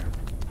much easier.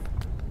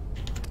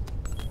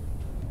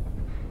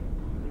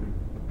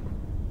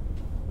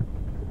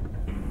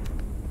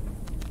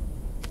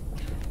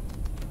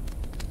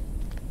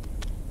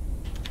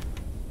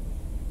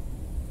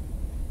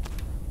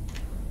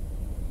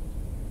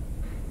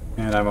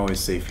 And I'm always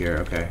safe here,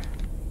 okay.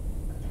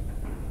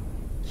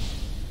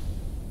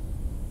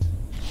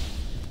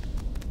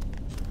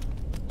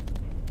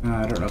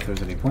 I don't know if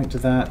there's any point to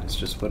that, it's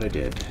just what I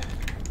did.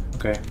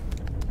 Okay.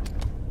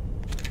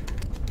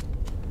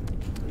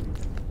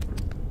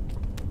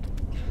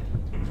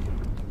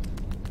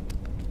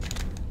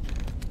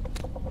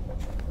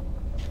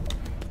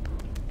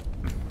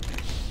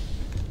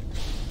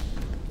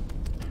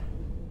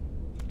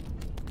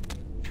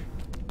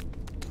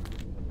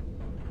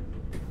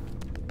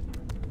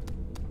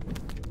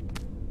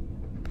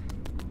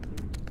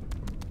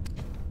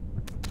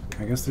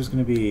 I guess there's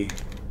going to be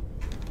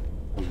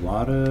a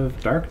lot of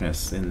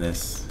darkness in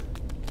this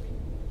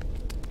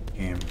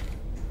game.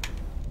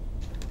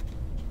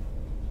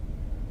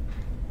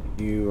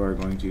 You are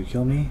going to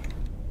kill me?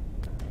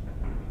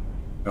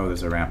 Oh,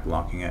 there's a ramp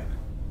blocking it.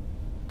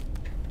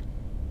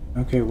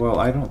 Okay, well,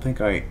 I don't think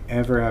I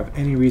ever have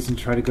any reason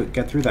to try to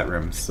get through that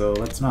room, so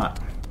let's not.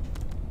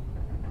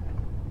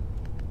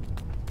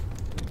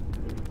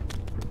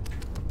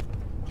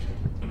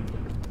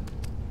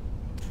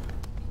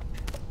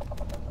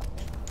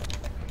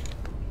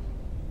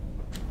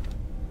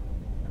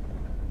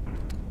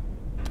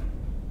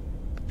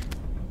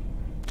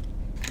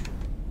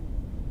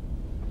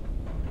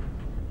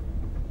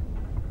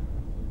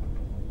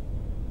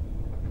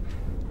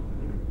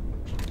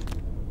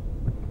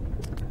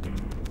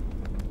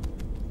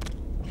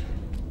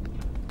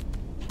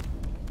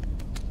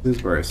 This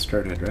is where I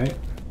started, right? Is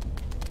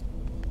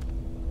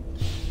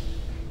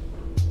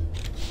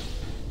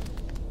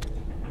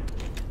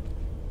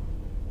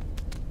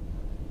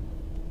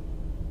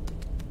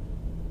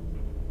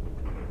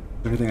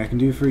there anything I can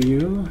do for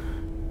you?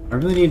 I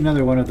really need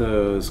another one of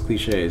those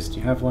cliches. Do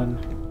you have one?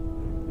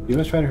 Do you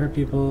always try to hurt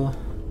people?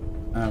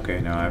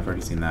 Okay, no, I've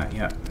already seen that.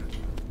 Yeah.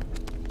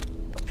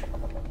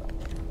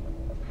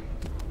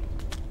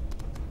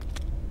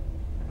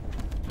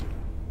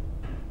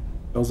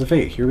 Bells of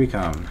Fate, here we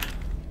come.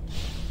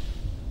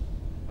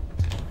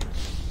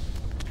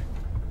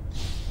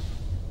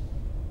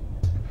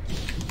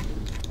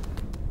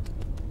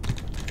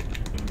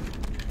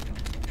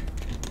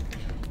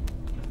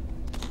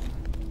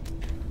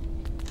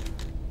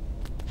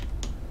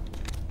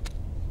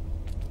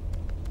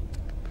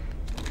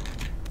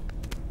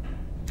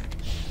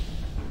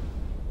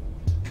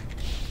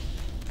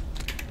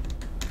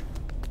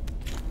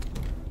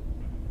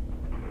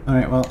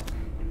 Alright, well,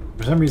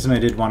 for some reason I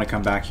did want to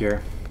come back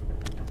here.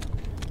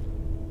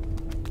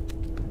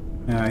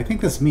 I think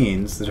this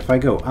means that if I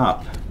go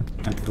up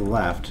and to the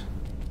left,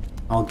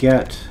 I'll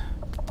get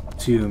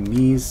to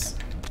Mi's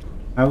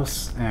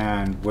house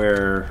and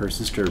where her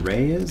sister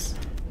Ray is,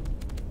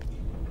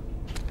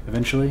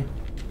 eventually.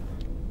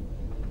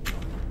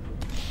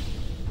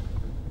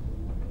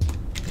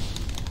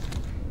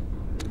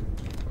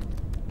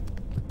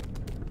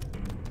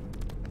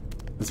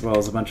 As well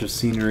as a bunch of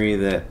scenery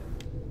that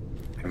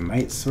I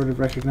might sort of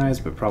recognize,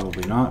 but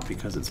probably not,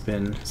 because it's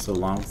been so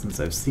long since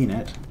I've seen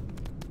it.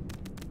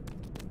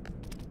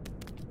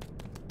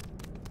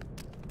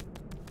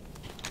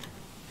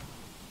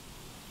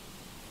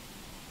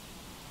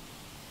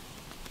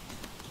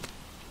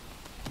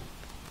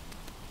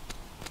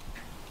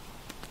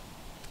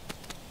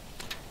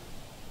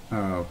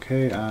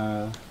 Okay,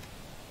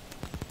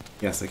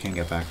 yes, I can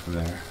get back from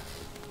there.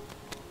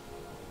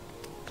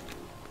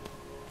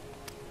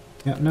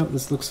 Yeah, no,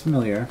 this looks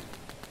familiar.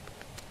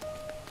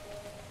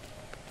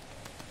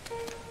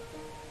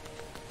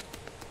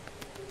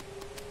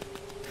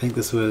 I think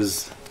this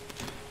was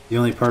the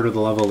only part of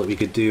the level that we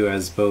could do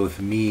as both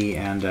me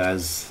and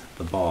as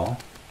the ball.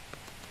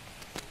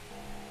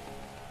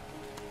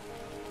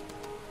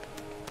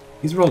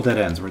 These were all dead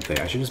ends, weren't they?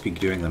 I should just be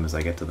doing them as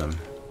I get to them.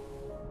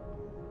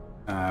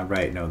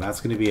 Right, no,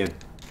 that's going to be a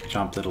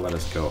jump that'll let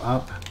us go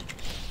up.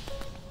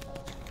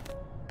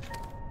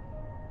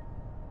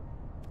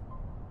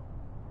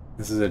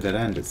 This is a dead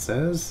end, it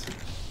says.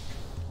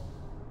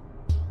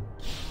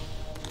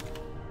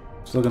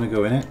 Still going to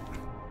go in it.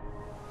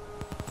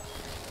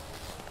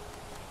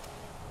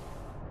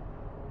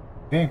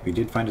 Okay, we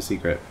did find a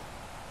secret.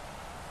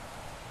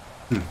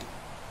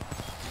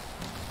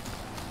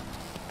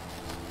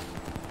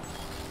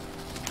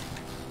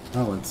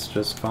 Well, let's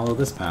just follow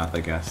this path,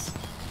 I guess.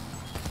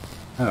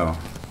 Oh.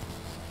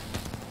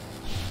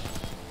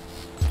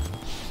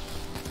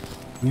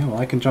 Yeah, well,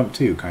 I can jump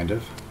too, kind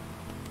of.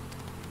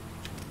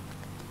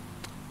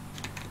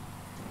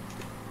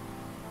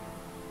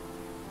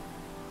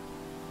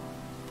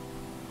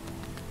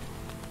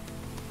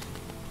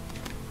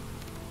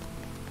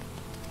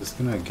 Is this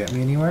gonna get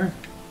me anywhere?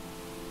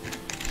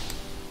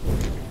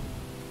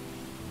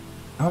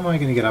 How am I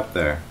gonna get up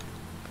there?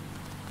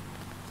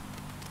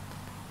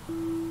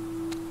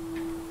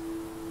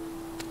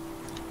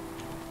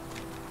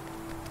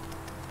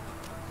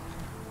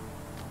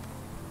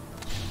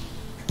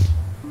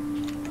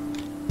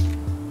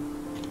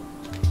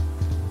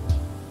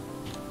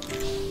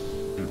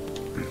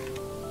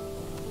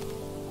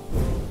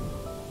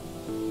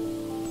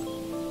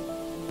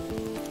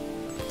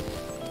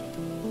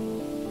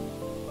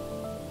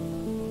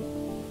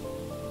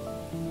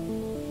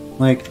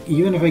 Like,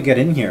 even if I get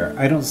in here,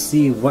 I don't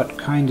see what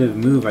kind of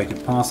move I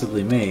could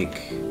possibly make.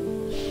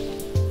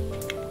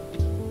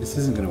 This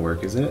isn't gonna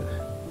work, is it?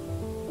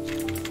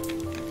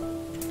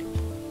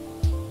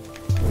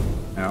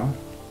 No?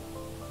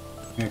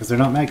 Yeah, because they're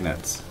not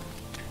magnets.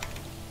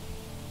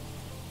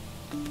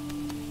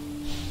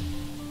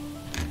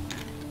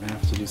 I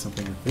have to do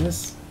something with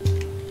this.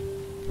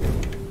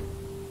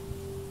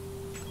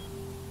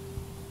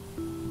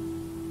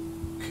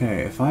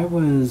 Okay, if I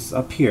was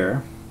up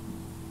here,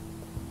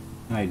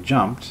 and I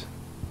jumped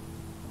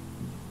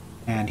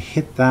and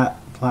hit that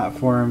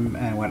platform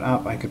and went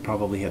up, I could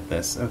probably hit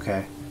this.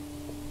 Okay.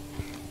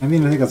 I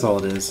mean, I think that's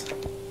all it is.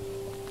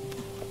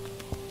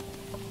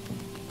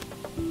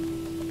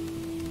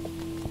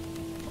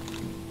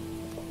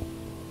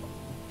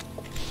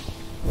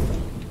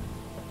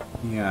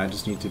 Yeah, I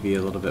just need to be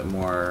a little bit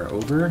more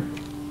over.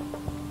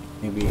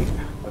 Maybe,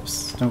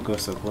 whoops, don't go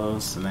so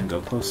close and then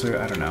go closer.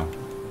 I don't know.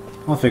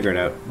 I'll figure it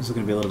out. This is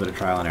going to be a little bit of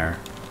trial and error.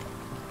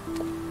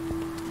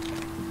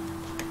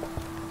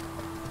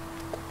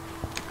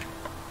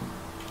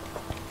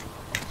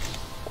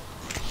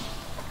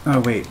 Oh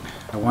wait,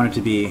 I wanted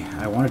to be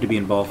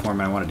in ball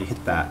form and I wanted to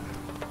hit that.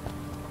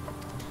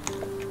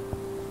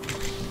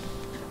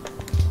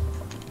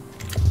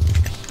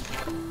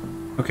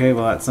 Okay,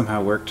 well that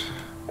somehow worked.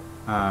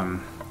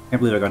 Can't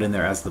believe I got in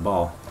there as the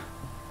ball.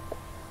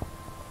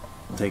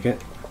 I'll take it.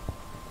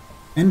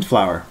 End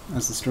flower,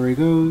 as the story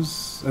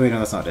goes. Oh wait, no,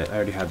 that's not it. I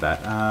already had that.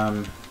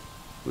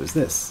 What is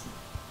this?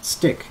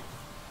 Stick.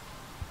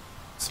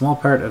 Small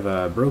part of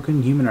a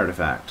broken human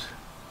artifact.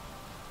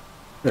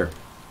 Sure.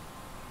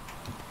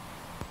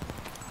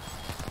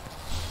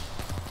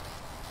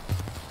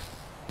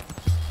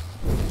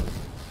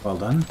 Well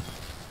done.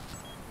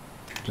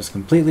 Just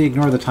completely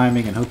ignore the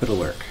timing and hope it'll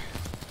work.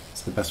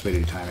 It's the best way to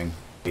do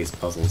timing-based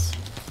puzzles.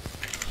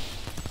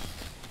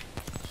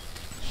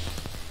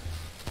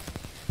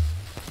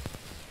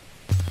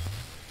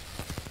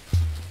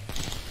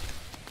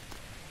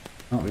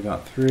 Oh, we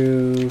got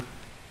through.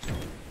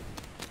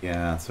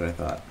 Yeah, that's what I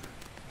thought.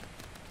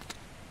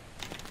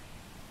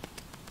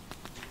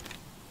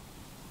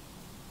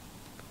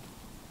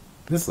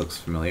 This looks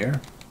familiar.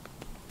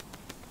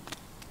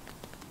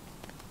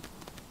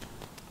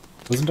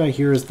 Wasn't I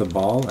here as the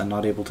ball and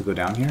not able to go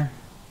down here?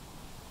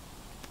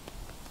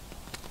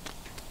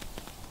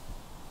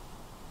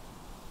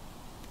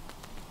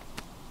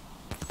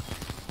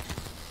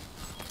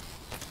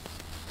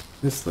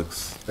 This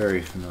looks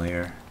very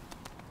familiar.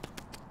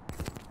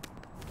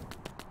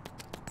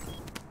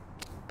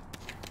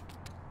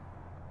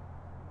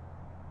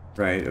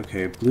 Right,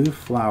 okay, blue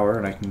flower,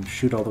 and I can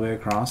shoot all the way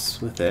across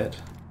with it.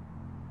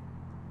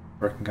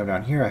 Or I can come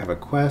down here, I have a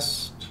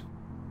quest.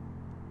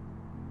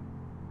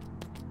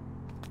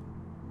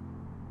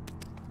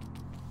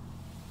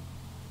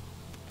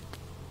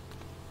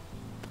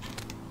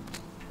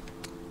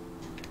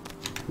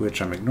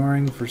 Which I'm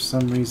ignoring for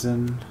some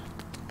reason.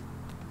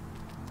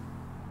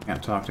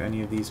 Can't talk to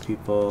any of these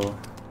people.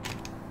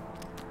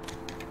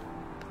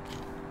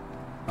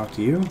 Talk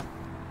to you?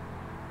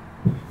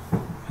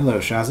 Hello,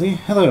 Shazi.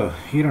 Hello.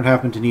 You don't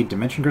happen to need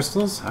dimension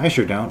crystals? I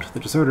sure don't. The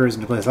disorder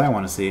isn't a place I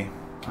want to see.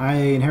 I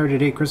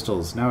inherited 8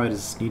 crystals. Now I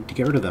just need to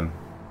get rid of them.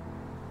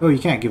 Oh, you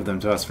can't give them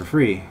to us for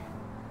free.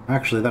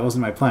 Actually, that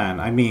wasn't my plan.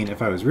 I mean,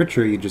 if I was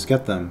richer, you'd just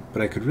get them.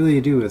 But I could really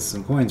do with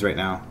some coins right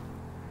now.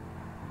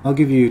 I'll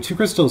give you 2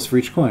 crystals for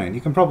each coin.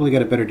 You can probably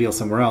get a better deal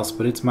somewhere else,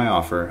 but it's my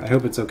offer. I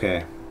hope it's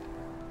okay.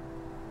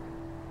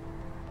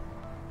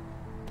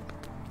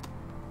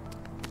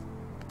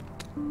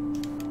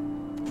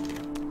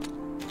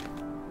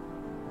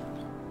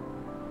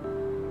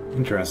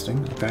 Interesting,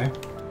 okay.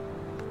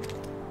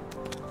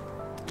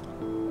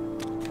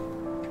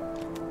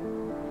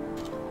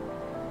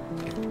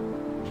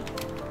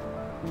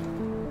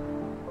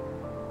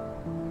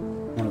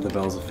 One of the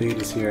Bells of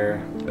Fate is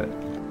here, but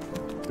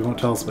it won't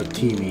tell us what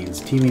T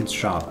means. T means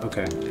shop,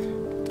 okay.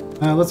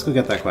 Let's go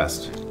get that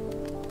quest.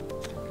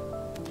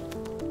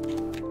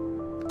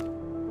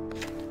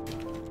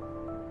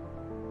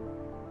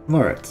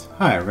 Lorit.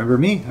 Hi, remember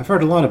me? I've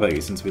heard a lot about you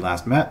since we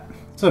last met.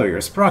 So, you're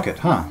a sprocket,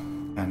 huh?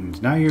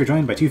 And now you're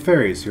joined by 2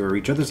 fairies who are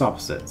each other's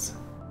opposites.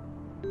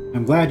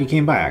 I'm glad you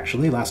came by,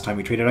 actually. Last time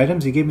we traded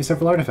items, you gave me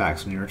several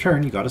artifacts, and in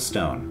return, you got a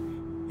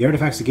stone. The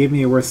artifacts you gave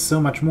me are worth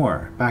so much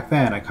more. Back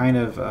then, I kind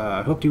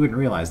of hoped you wouldn't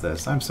realize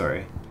this. I'm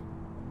sorry.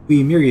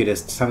 We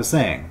myriadists have a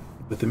saying.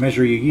 With the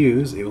measure you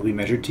use, it will be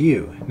measured to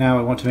you. Now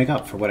I want to make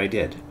up for what I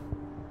did.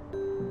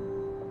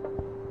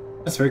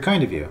 That's very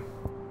kind of you.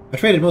 I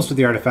traded most of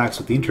the artifacts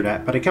with the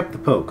internet, but I kept the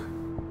poke.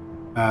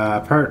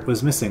 Part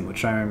was missing,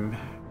 which I'm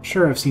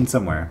sure I've seen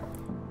somewhere.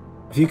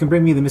 If you can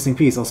bring me the missing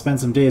piece, I'll spend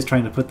some days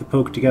trying to put the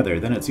poke together,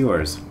 then it's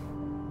yours.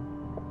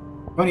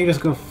 Why don't you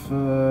just go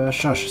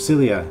shush,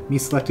 Celia. Me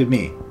selected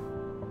me.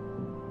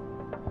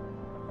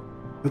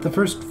 With the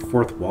first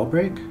 4th wall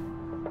break?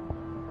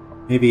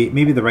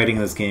 Maybe the writing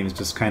of this game is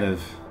just kind of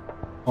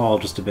all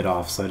just a bit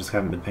off, so I just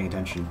haven't been paying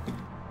attention.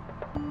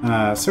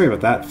 Sorry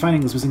about that.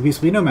 Finding this missing piece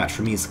will be no match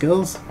for me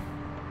skills.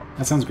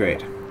 That sounds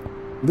great.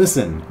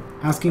 Listen,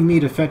 asking me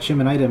to fetch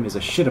him an item is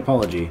a shit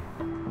apology.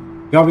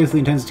 He obviously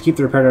intends to keep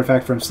the repaired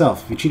artifact for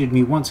himself. If he cheated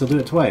me once, he'll do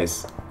it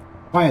twice.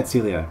 Quiet,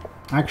 Celia.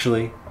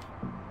 Actually,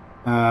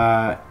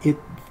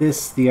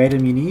 this the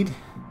item you need?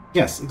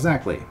 Yes,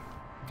 exactly.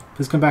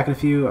 Please come back in a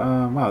few...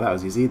 wow, that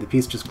was easy. The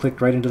piece just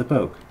clicked right into the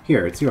poke.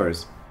 Here, it's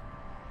yours.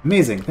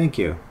 Amazing, thank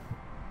you.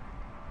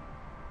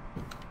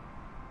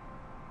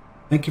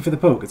 Thank you for the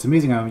poke. It's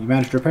amazing how you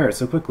managed to repair it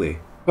so quickly.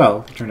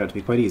 Well, it turned out to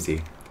be quite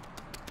easy.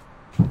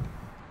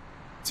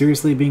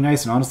 Seriously, being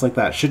nice and honest like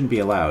that shouldn't be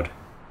allowed.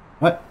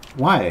 What?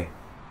 Why?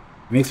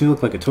 It makes me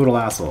look like a total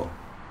asshole.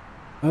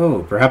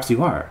 Oh, perhaps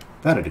you are.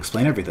 That'd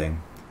explain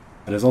everything.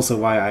 That is also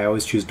why I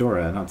always choose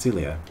Dora, not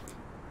Celia.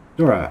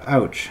 Dora,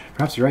 ouch.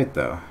 Perhaps you're right,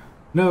 though.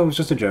 No, it was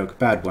just a joke.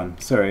 Bad one.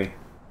 Sorry.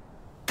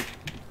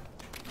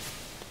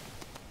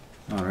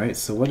 Alright,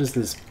 so what does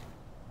this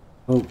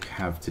poke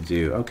have to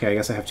do? Okay, I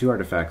guess I have 2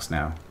 artifacts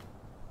now.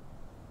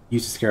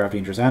 Used to scare off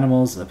dangerous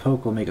animals, a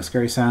poke will make a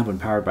scary sound when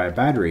powered by a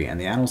battery, and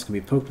the animals can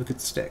be poked with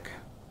its stick.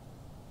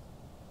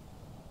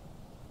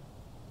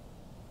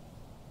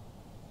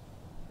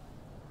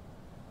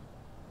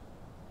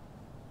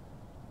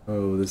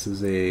 Oh, this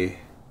is a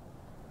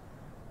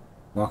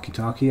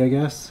walkie-talkie, I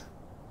guess?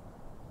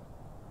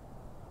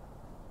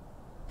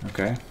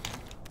 Okay.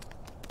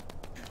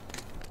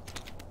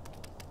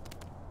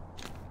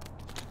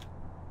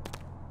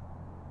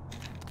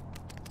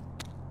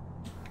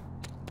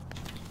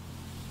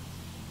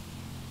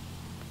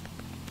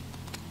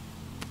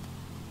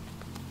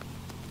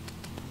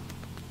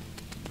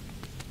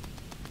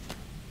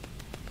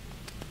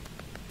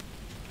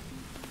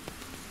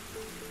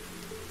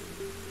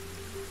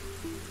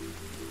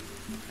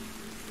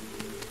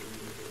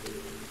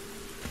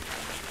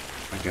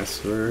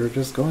 guess we're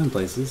just going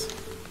places.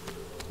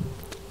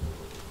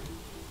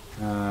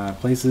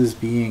 Places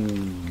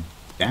being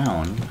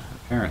down,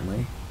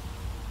 apparently.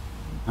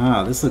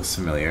 Ah, this looks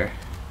familiar.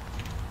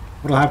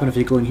 What'll happen if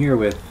you go in here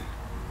with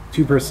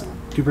two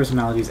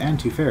personalities and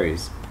two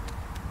fairies?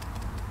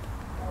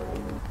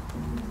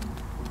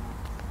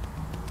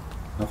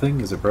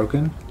 Nothing? Is it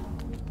broken?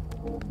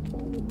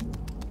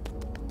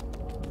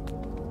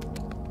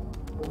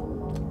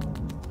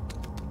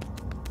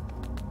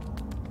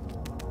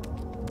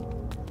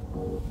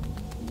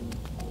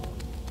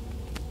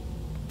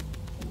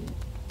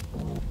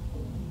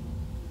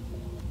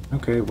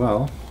 Okay,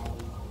 well...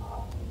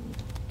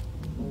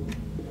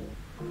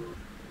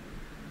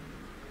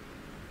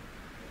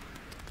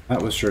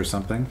 that was sure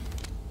something.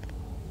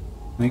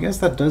 And I guess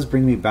that does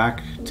bring me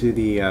back to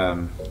the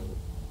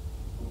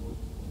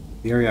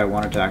area I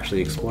wanted to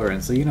actually explore.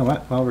 And so, you know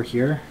what? While we're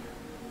here...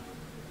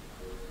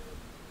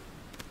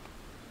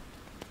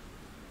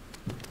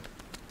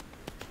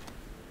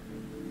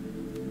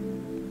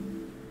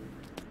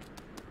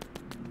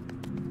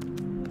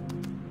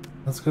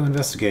 let's go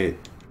investigate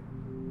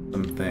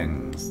some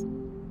things.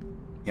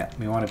 Yeah,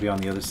 we want to be on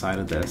the other side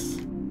of this.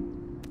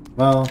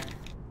 Well...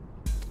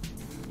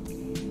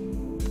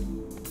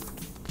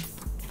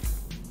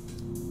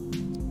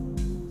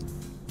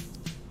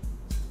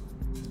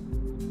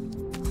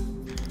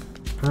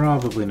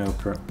 probably no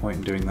point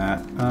in doing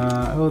that.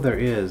 Oh, there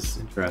is.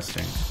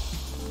 Interesting.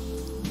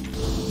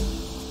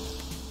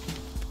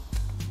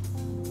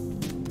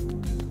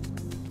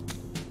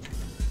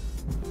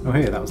 Oh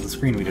hey, that was the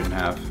screen we didn't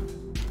have.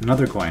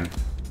 Another coin.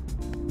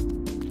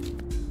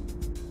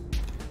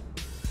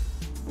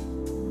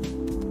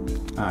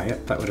 Ah,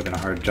 yep, that would have been a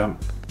hard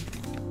jump.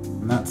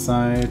 On that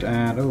side,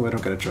 and oh, I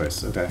don't get a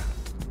choice. Okay.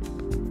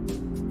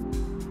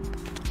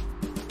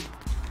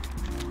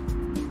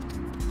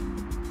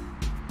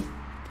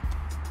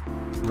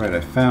 Right,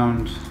 I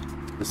found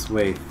this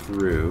way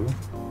through.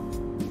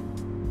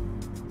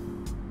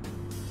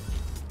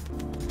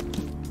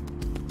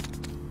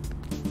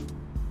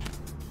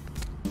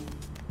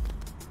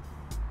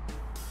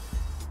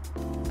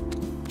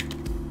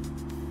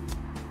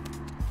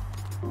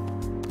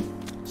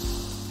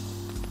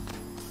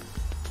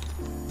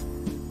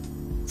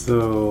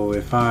 So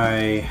if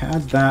I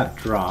had that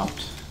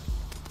dropped,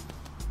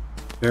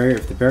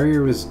 if the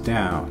barrier was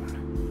down,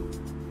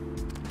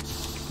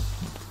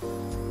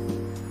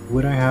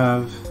 would I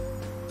have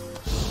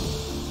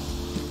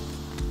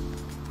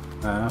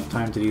enough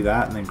time to do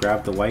that and then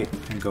grab the white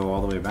and go all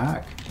the way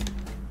back?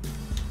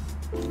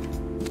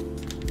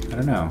 I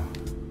don't know.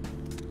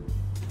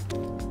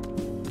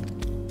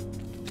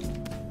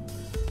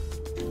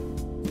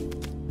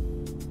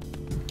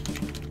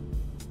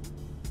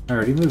 I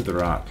already moved the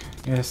rock.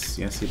 Yes,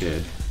 yes he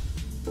did.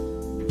 Oh,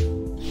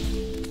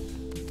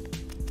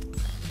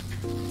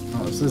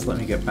 this does let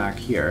me get back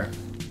here.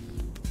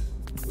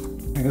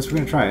 I guess we're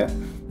gonna try it.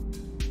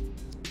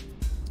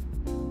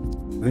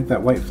 I think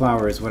that white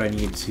flower is what I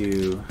need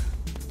to...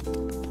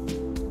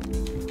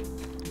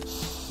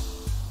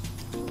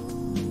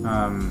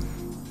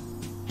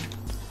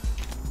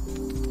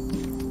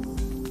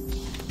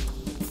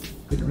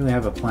 didn't really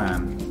have a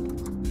plan.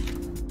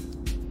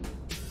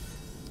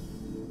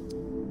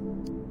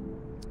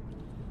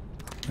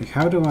 Like,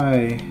 how do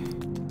I...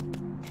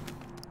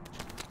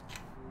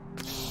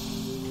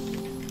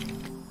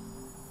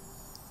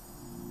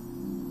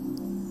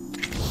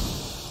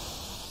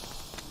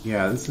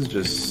 yeah, this is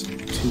just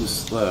too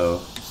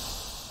slow.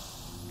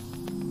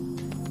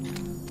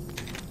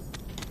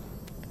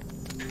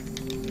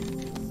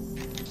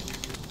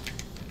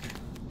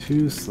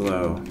 Too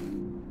slow.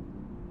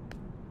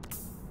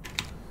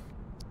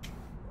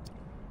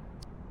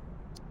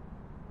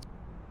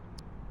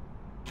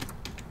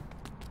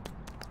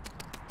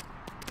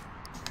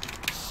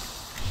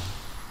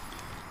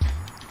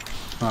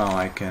 Well,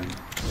 I can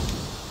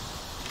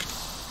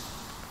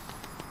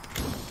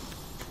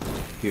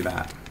do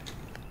that.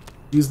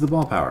 Use the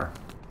ball power.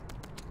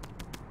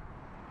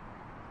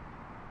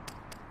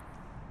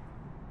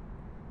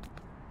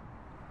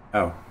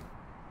 Oh.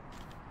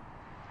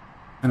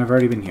 And I've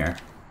already been here.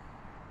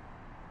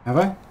 Have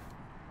I?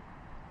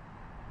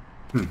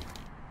 Hmm.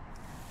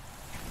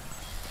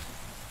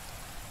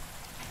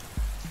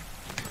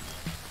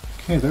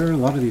 Okay, there are a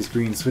lot of these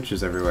green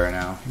switches everywhere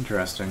now.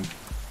 Interesting.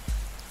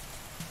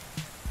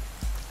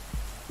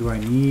 Do I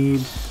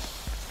need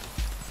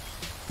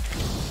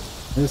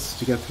this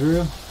to get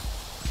through?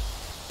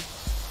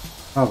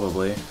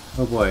 Probably.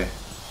 Oh boy.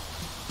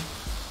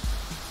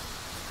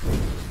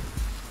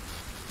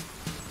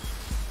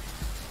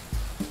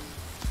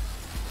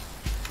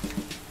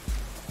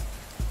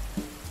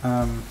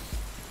 I'm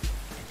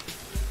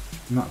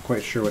not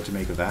quite sure what to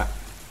make of that.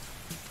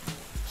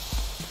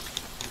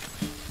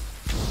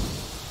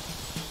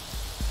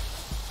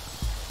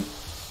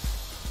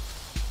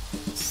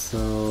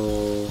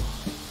 So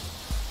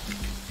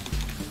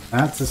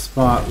that's a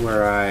spot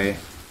where I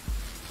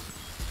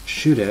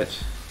shoot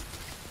it.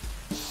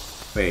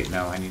 Wait,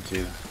 no, I need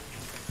to...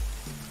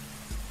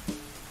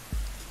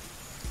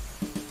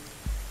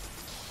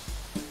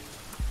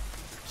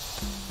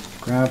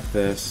 grab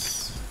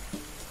this,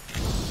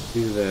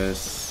 do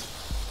this.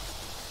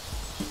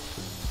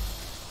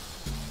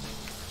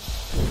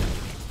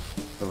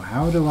 So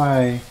how do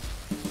I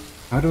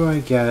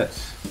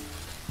get...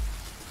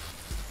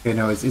 Okay,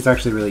 no, it's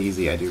actually really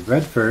easy. I do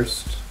red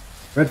first,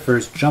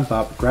 jump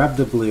up, grab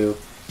the blue,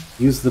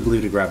 use the blue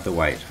to grab the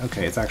white.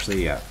 Okay, it's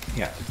actually, yeah,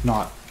 it's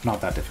not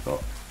that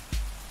difficult.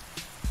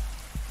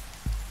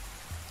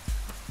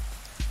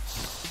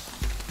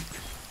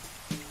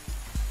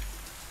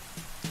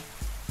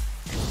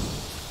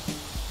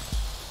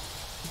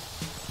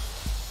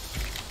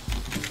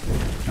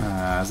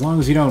 As long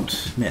as you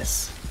don't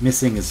miss.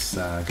 Missing is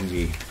going to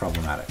be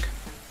problematic.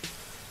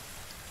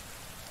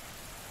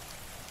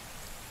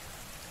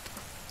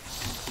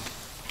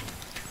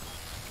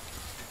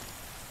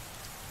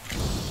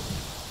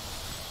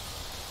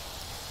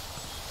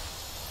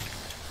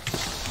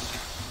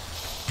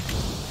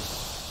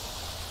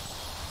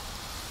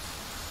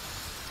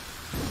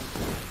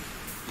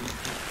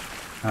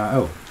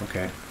 Oh,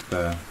 okay.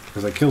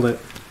 Because I killed it.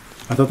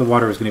 I thought the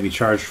water was going to be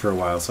charged for a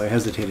while, so I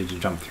hesitated to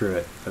jump through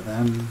it, but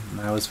then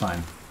I was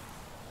fine.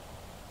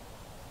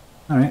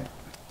 Alright.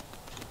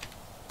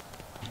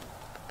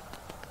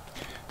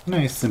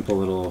 Nice, simple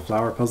little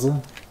flower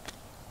puzzle.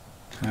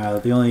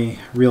 The only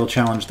real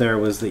challenge there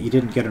was that you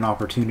didn't get an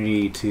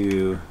opportunity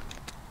to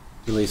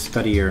really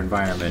study your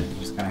environment.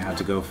 You just kind of had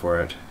to go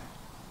for it.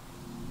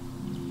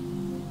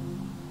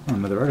 Oh,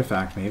 another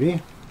artifact,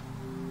 maybe?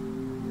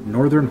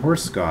 Northern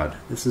Horse God.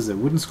 This is a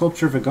wooden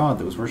sculpture of a god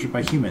that was worshipped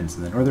by humans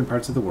in the northern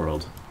parts of the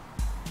world.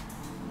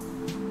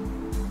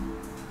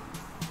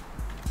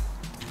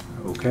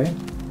 Okay.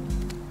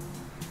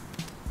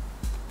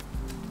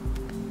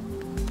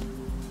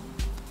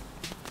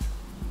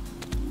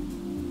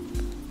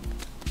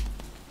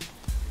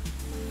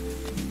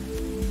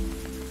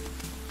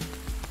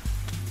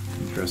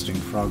 Interesting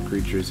frog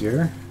creatures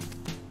here.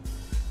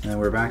 And then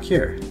we're back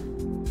here.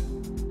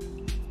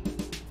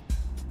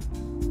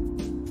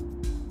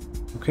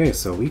 Okay,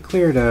 so we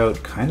cleared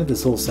out kind of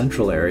this whole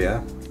central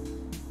area.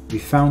 We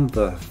found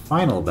the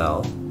final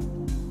bell.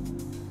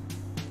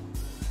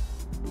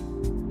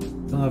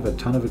 Still have a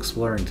ton of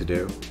exploring to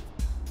do.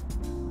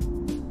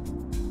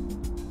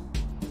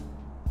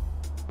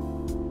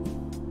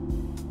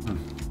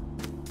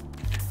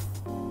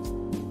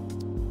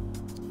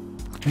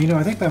 You know,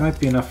 I think that might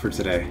be enough for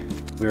today.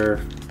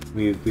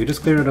 We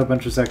just cleared out a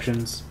bunch of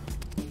sections.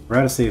 We're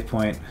at a save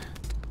point.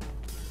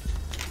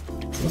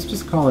 Let's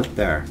just call it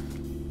there.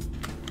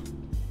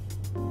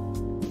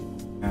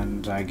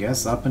 And I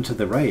guess up and to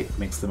the right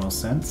makes the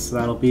most sense.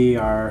 That'll be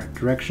our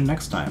direction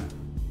next time.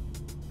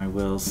 I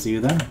will see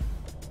you then.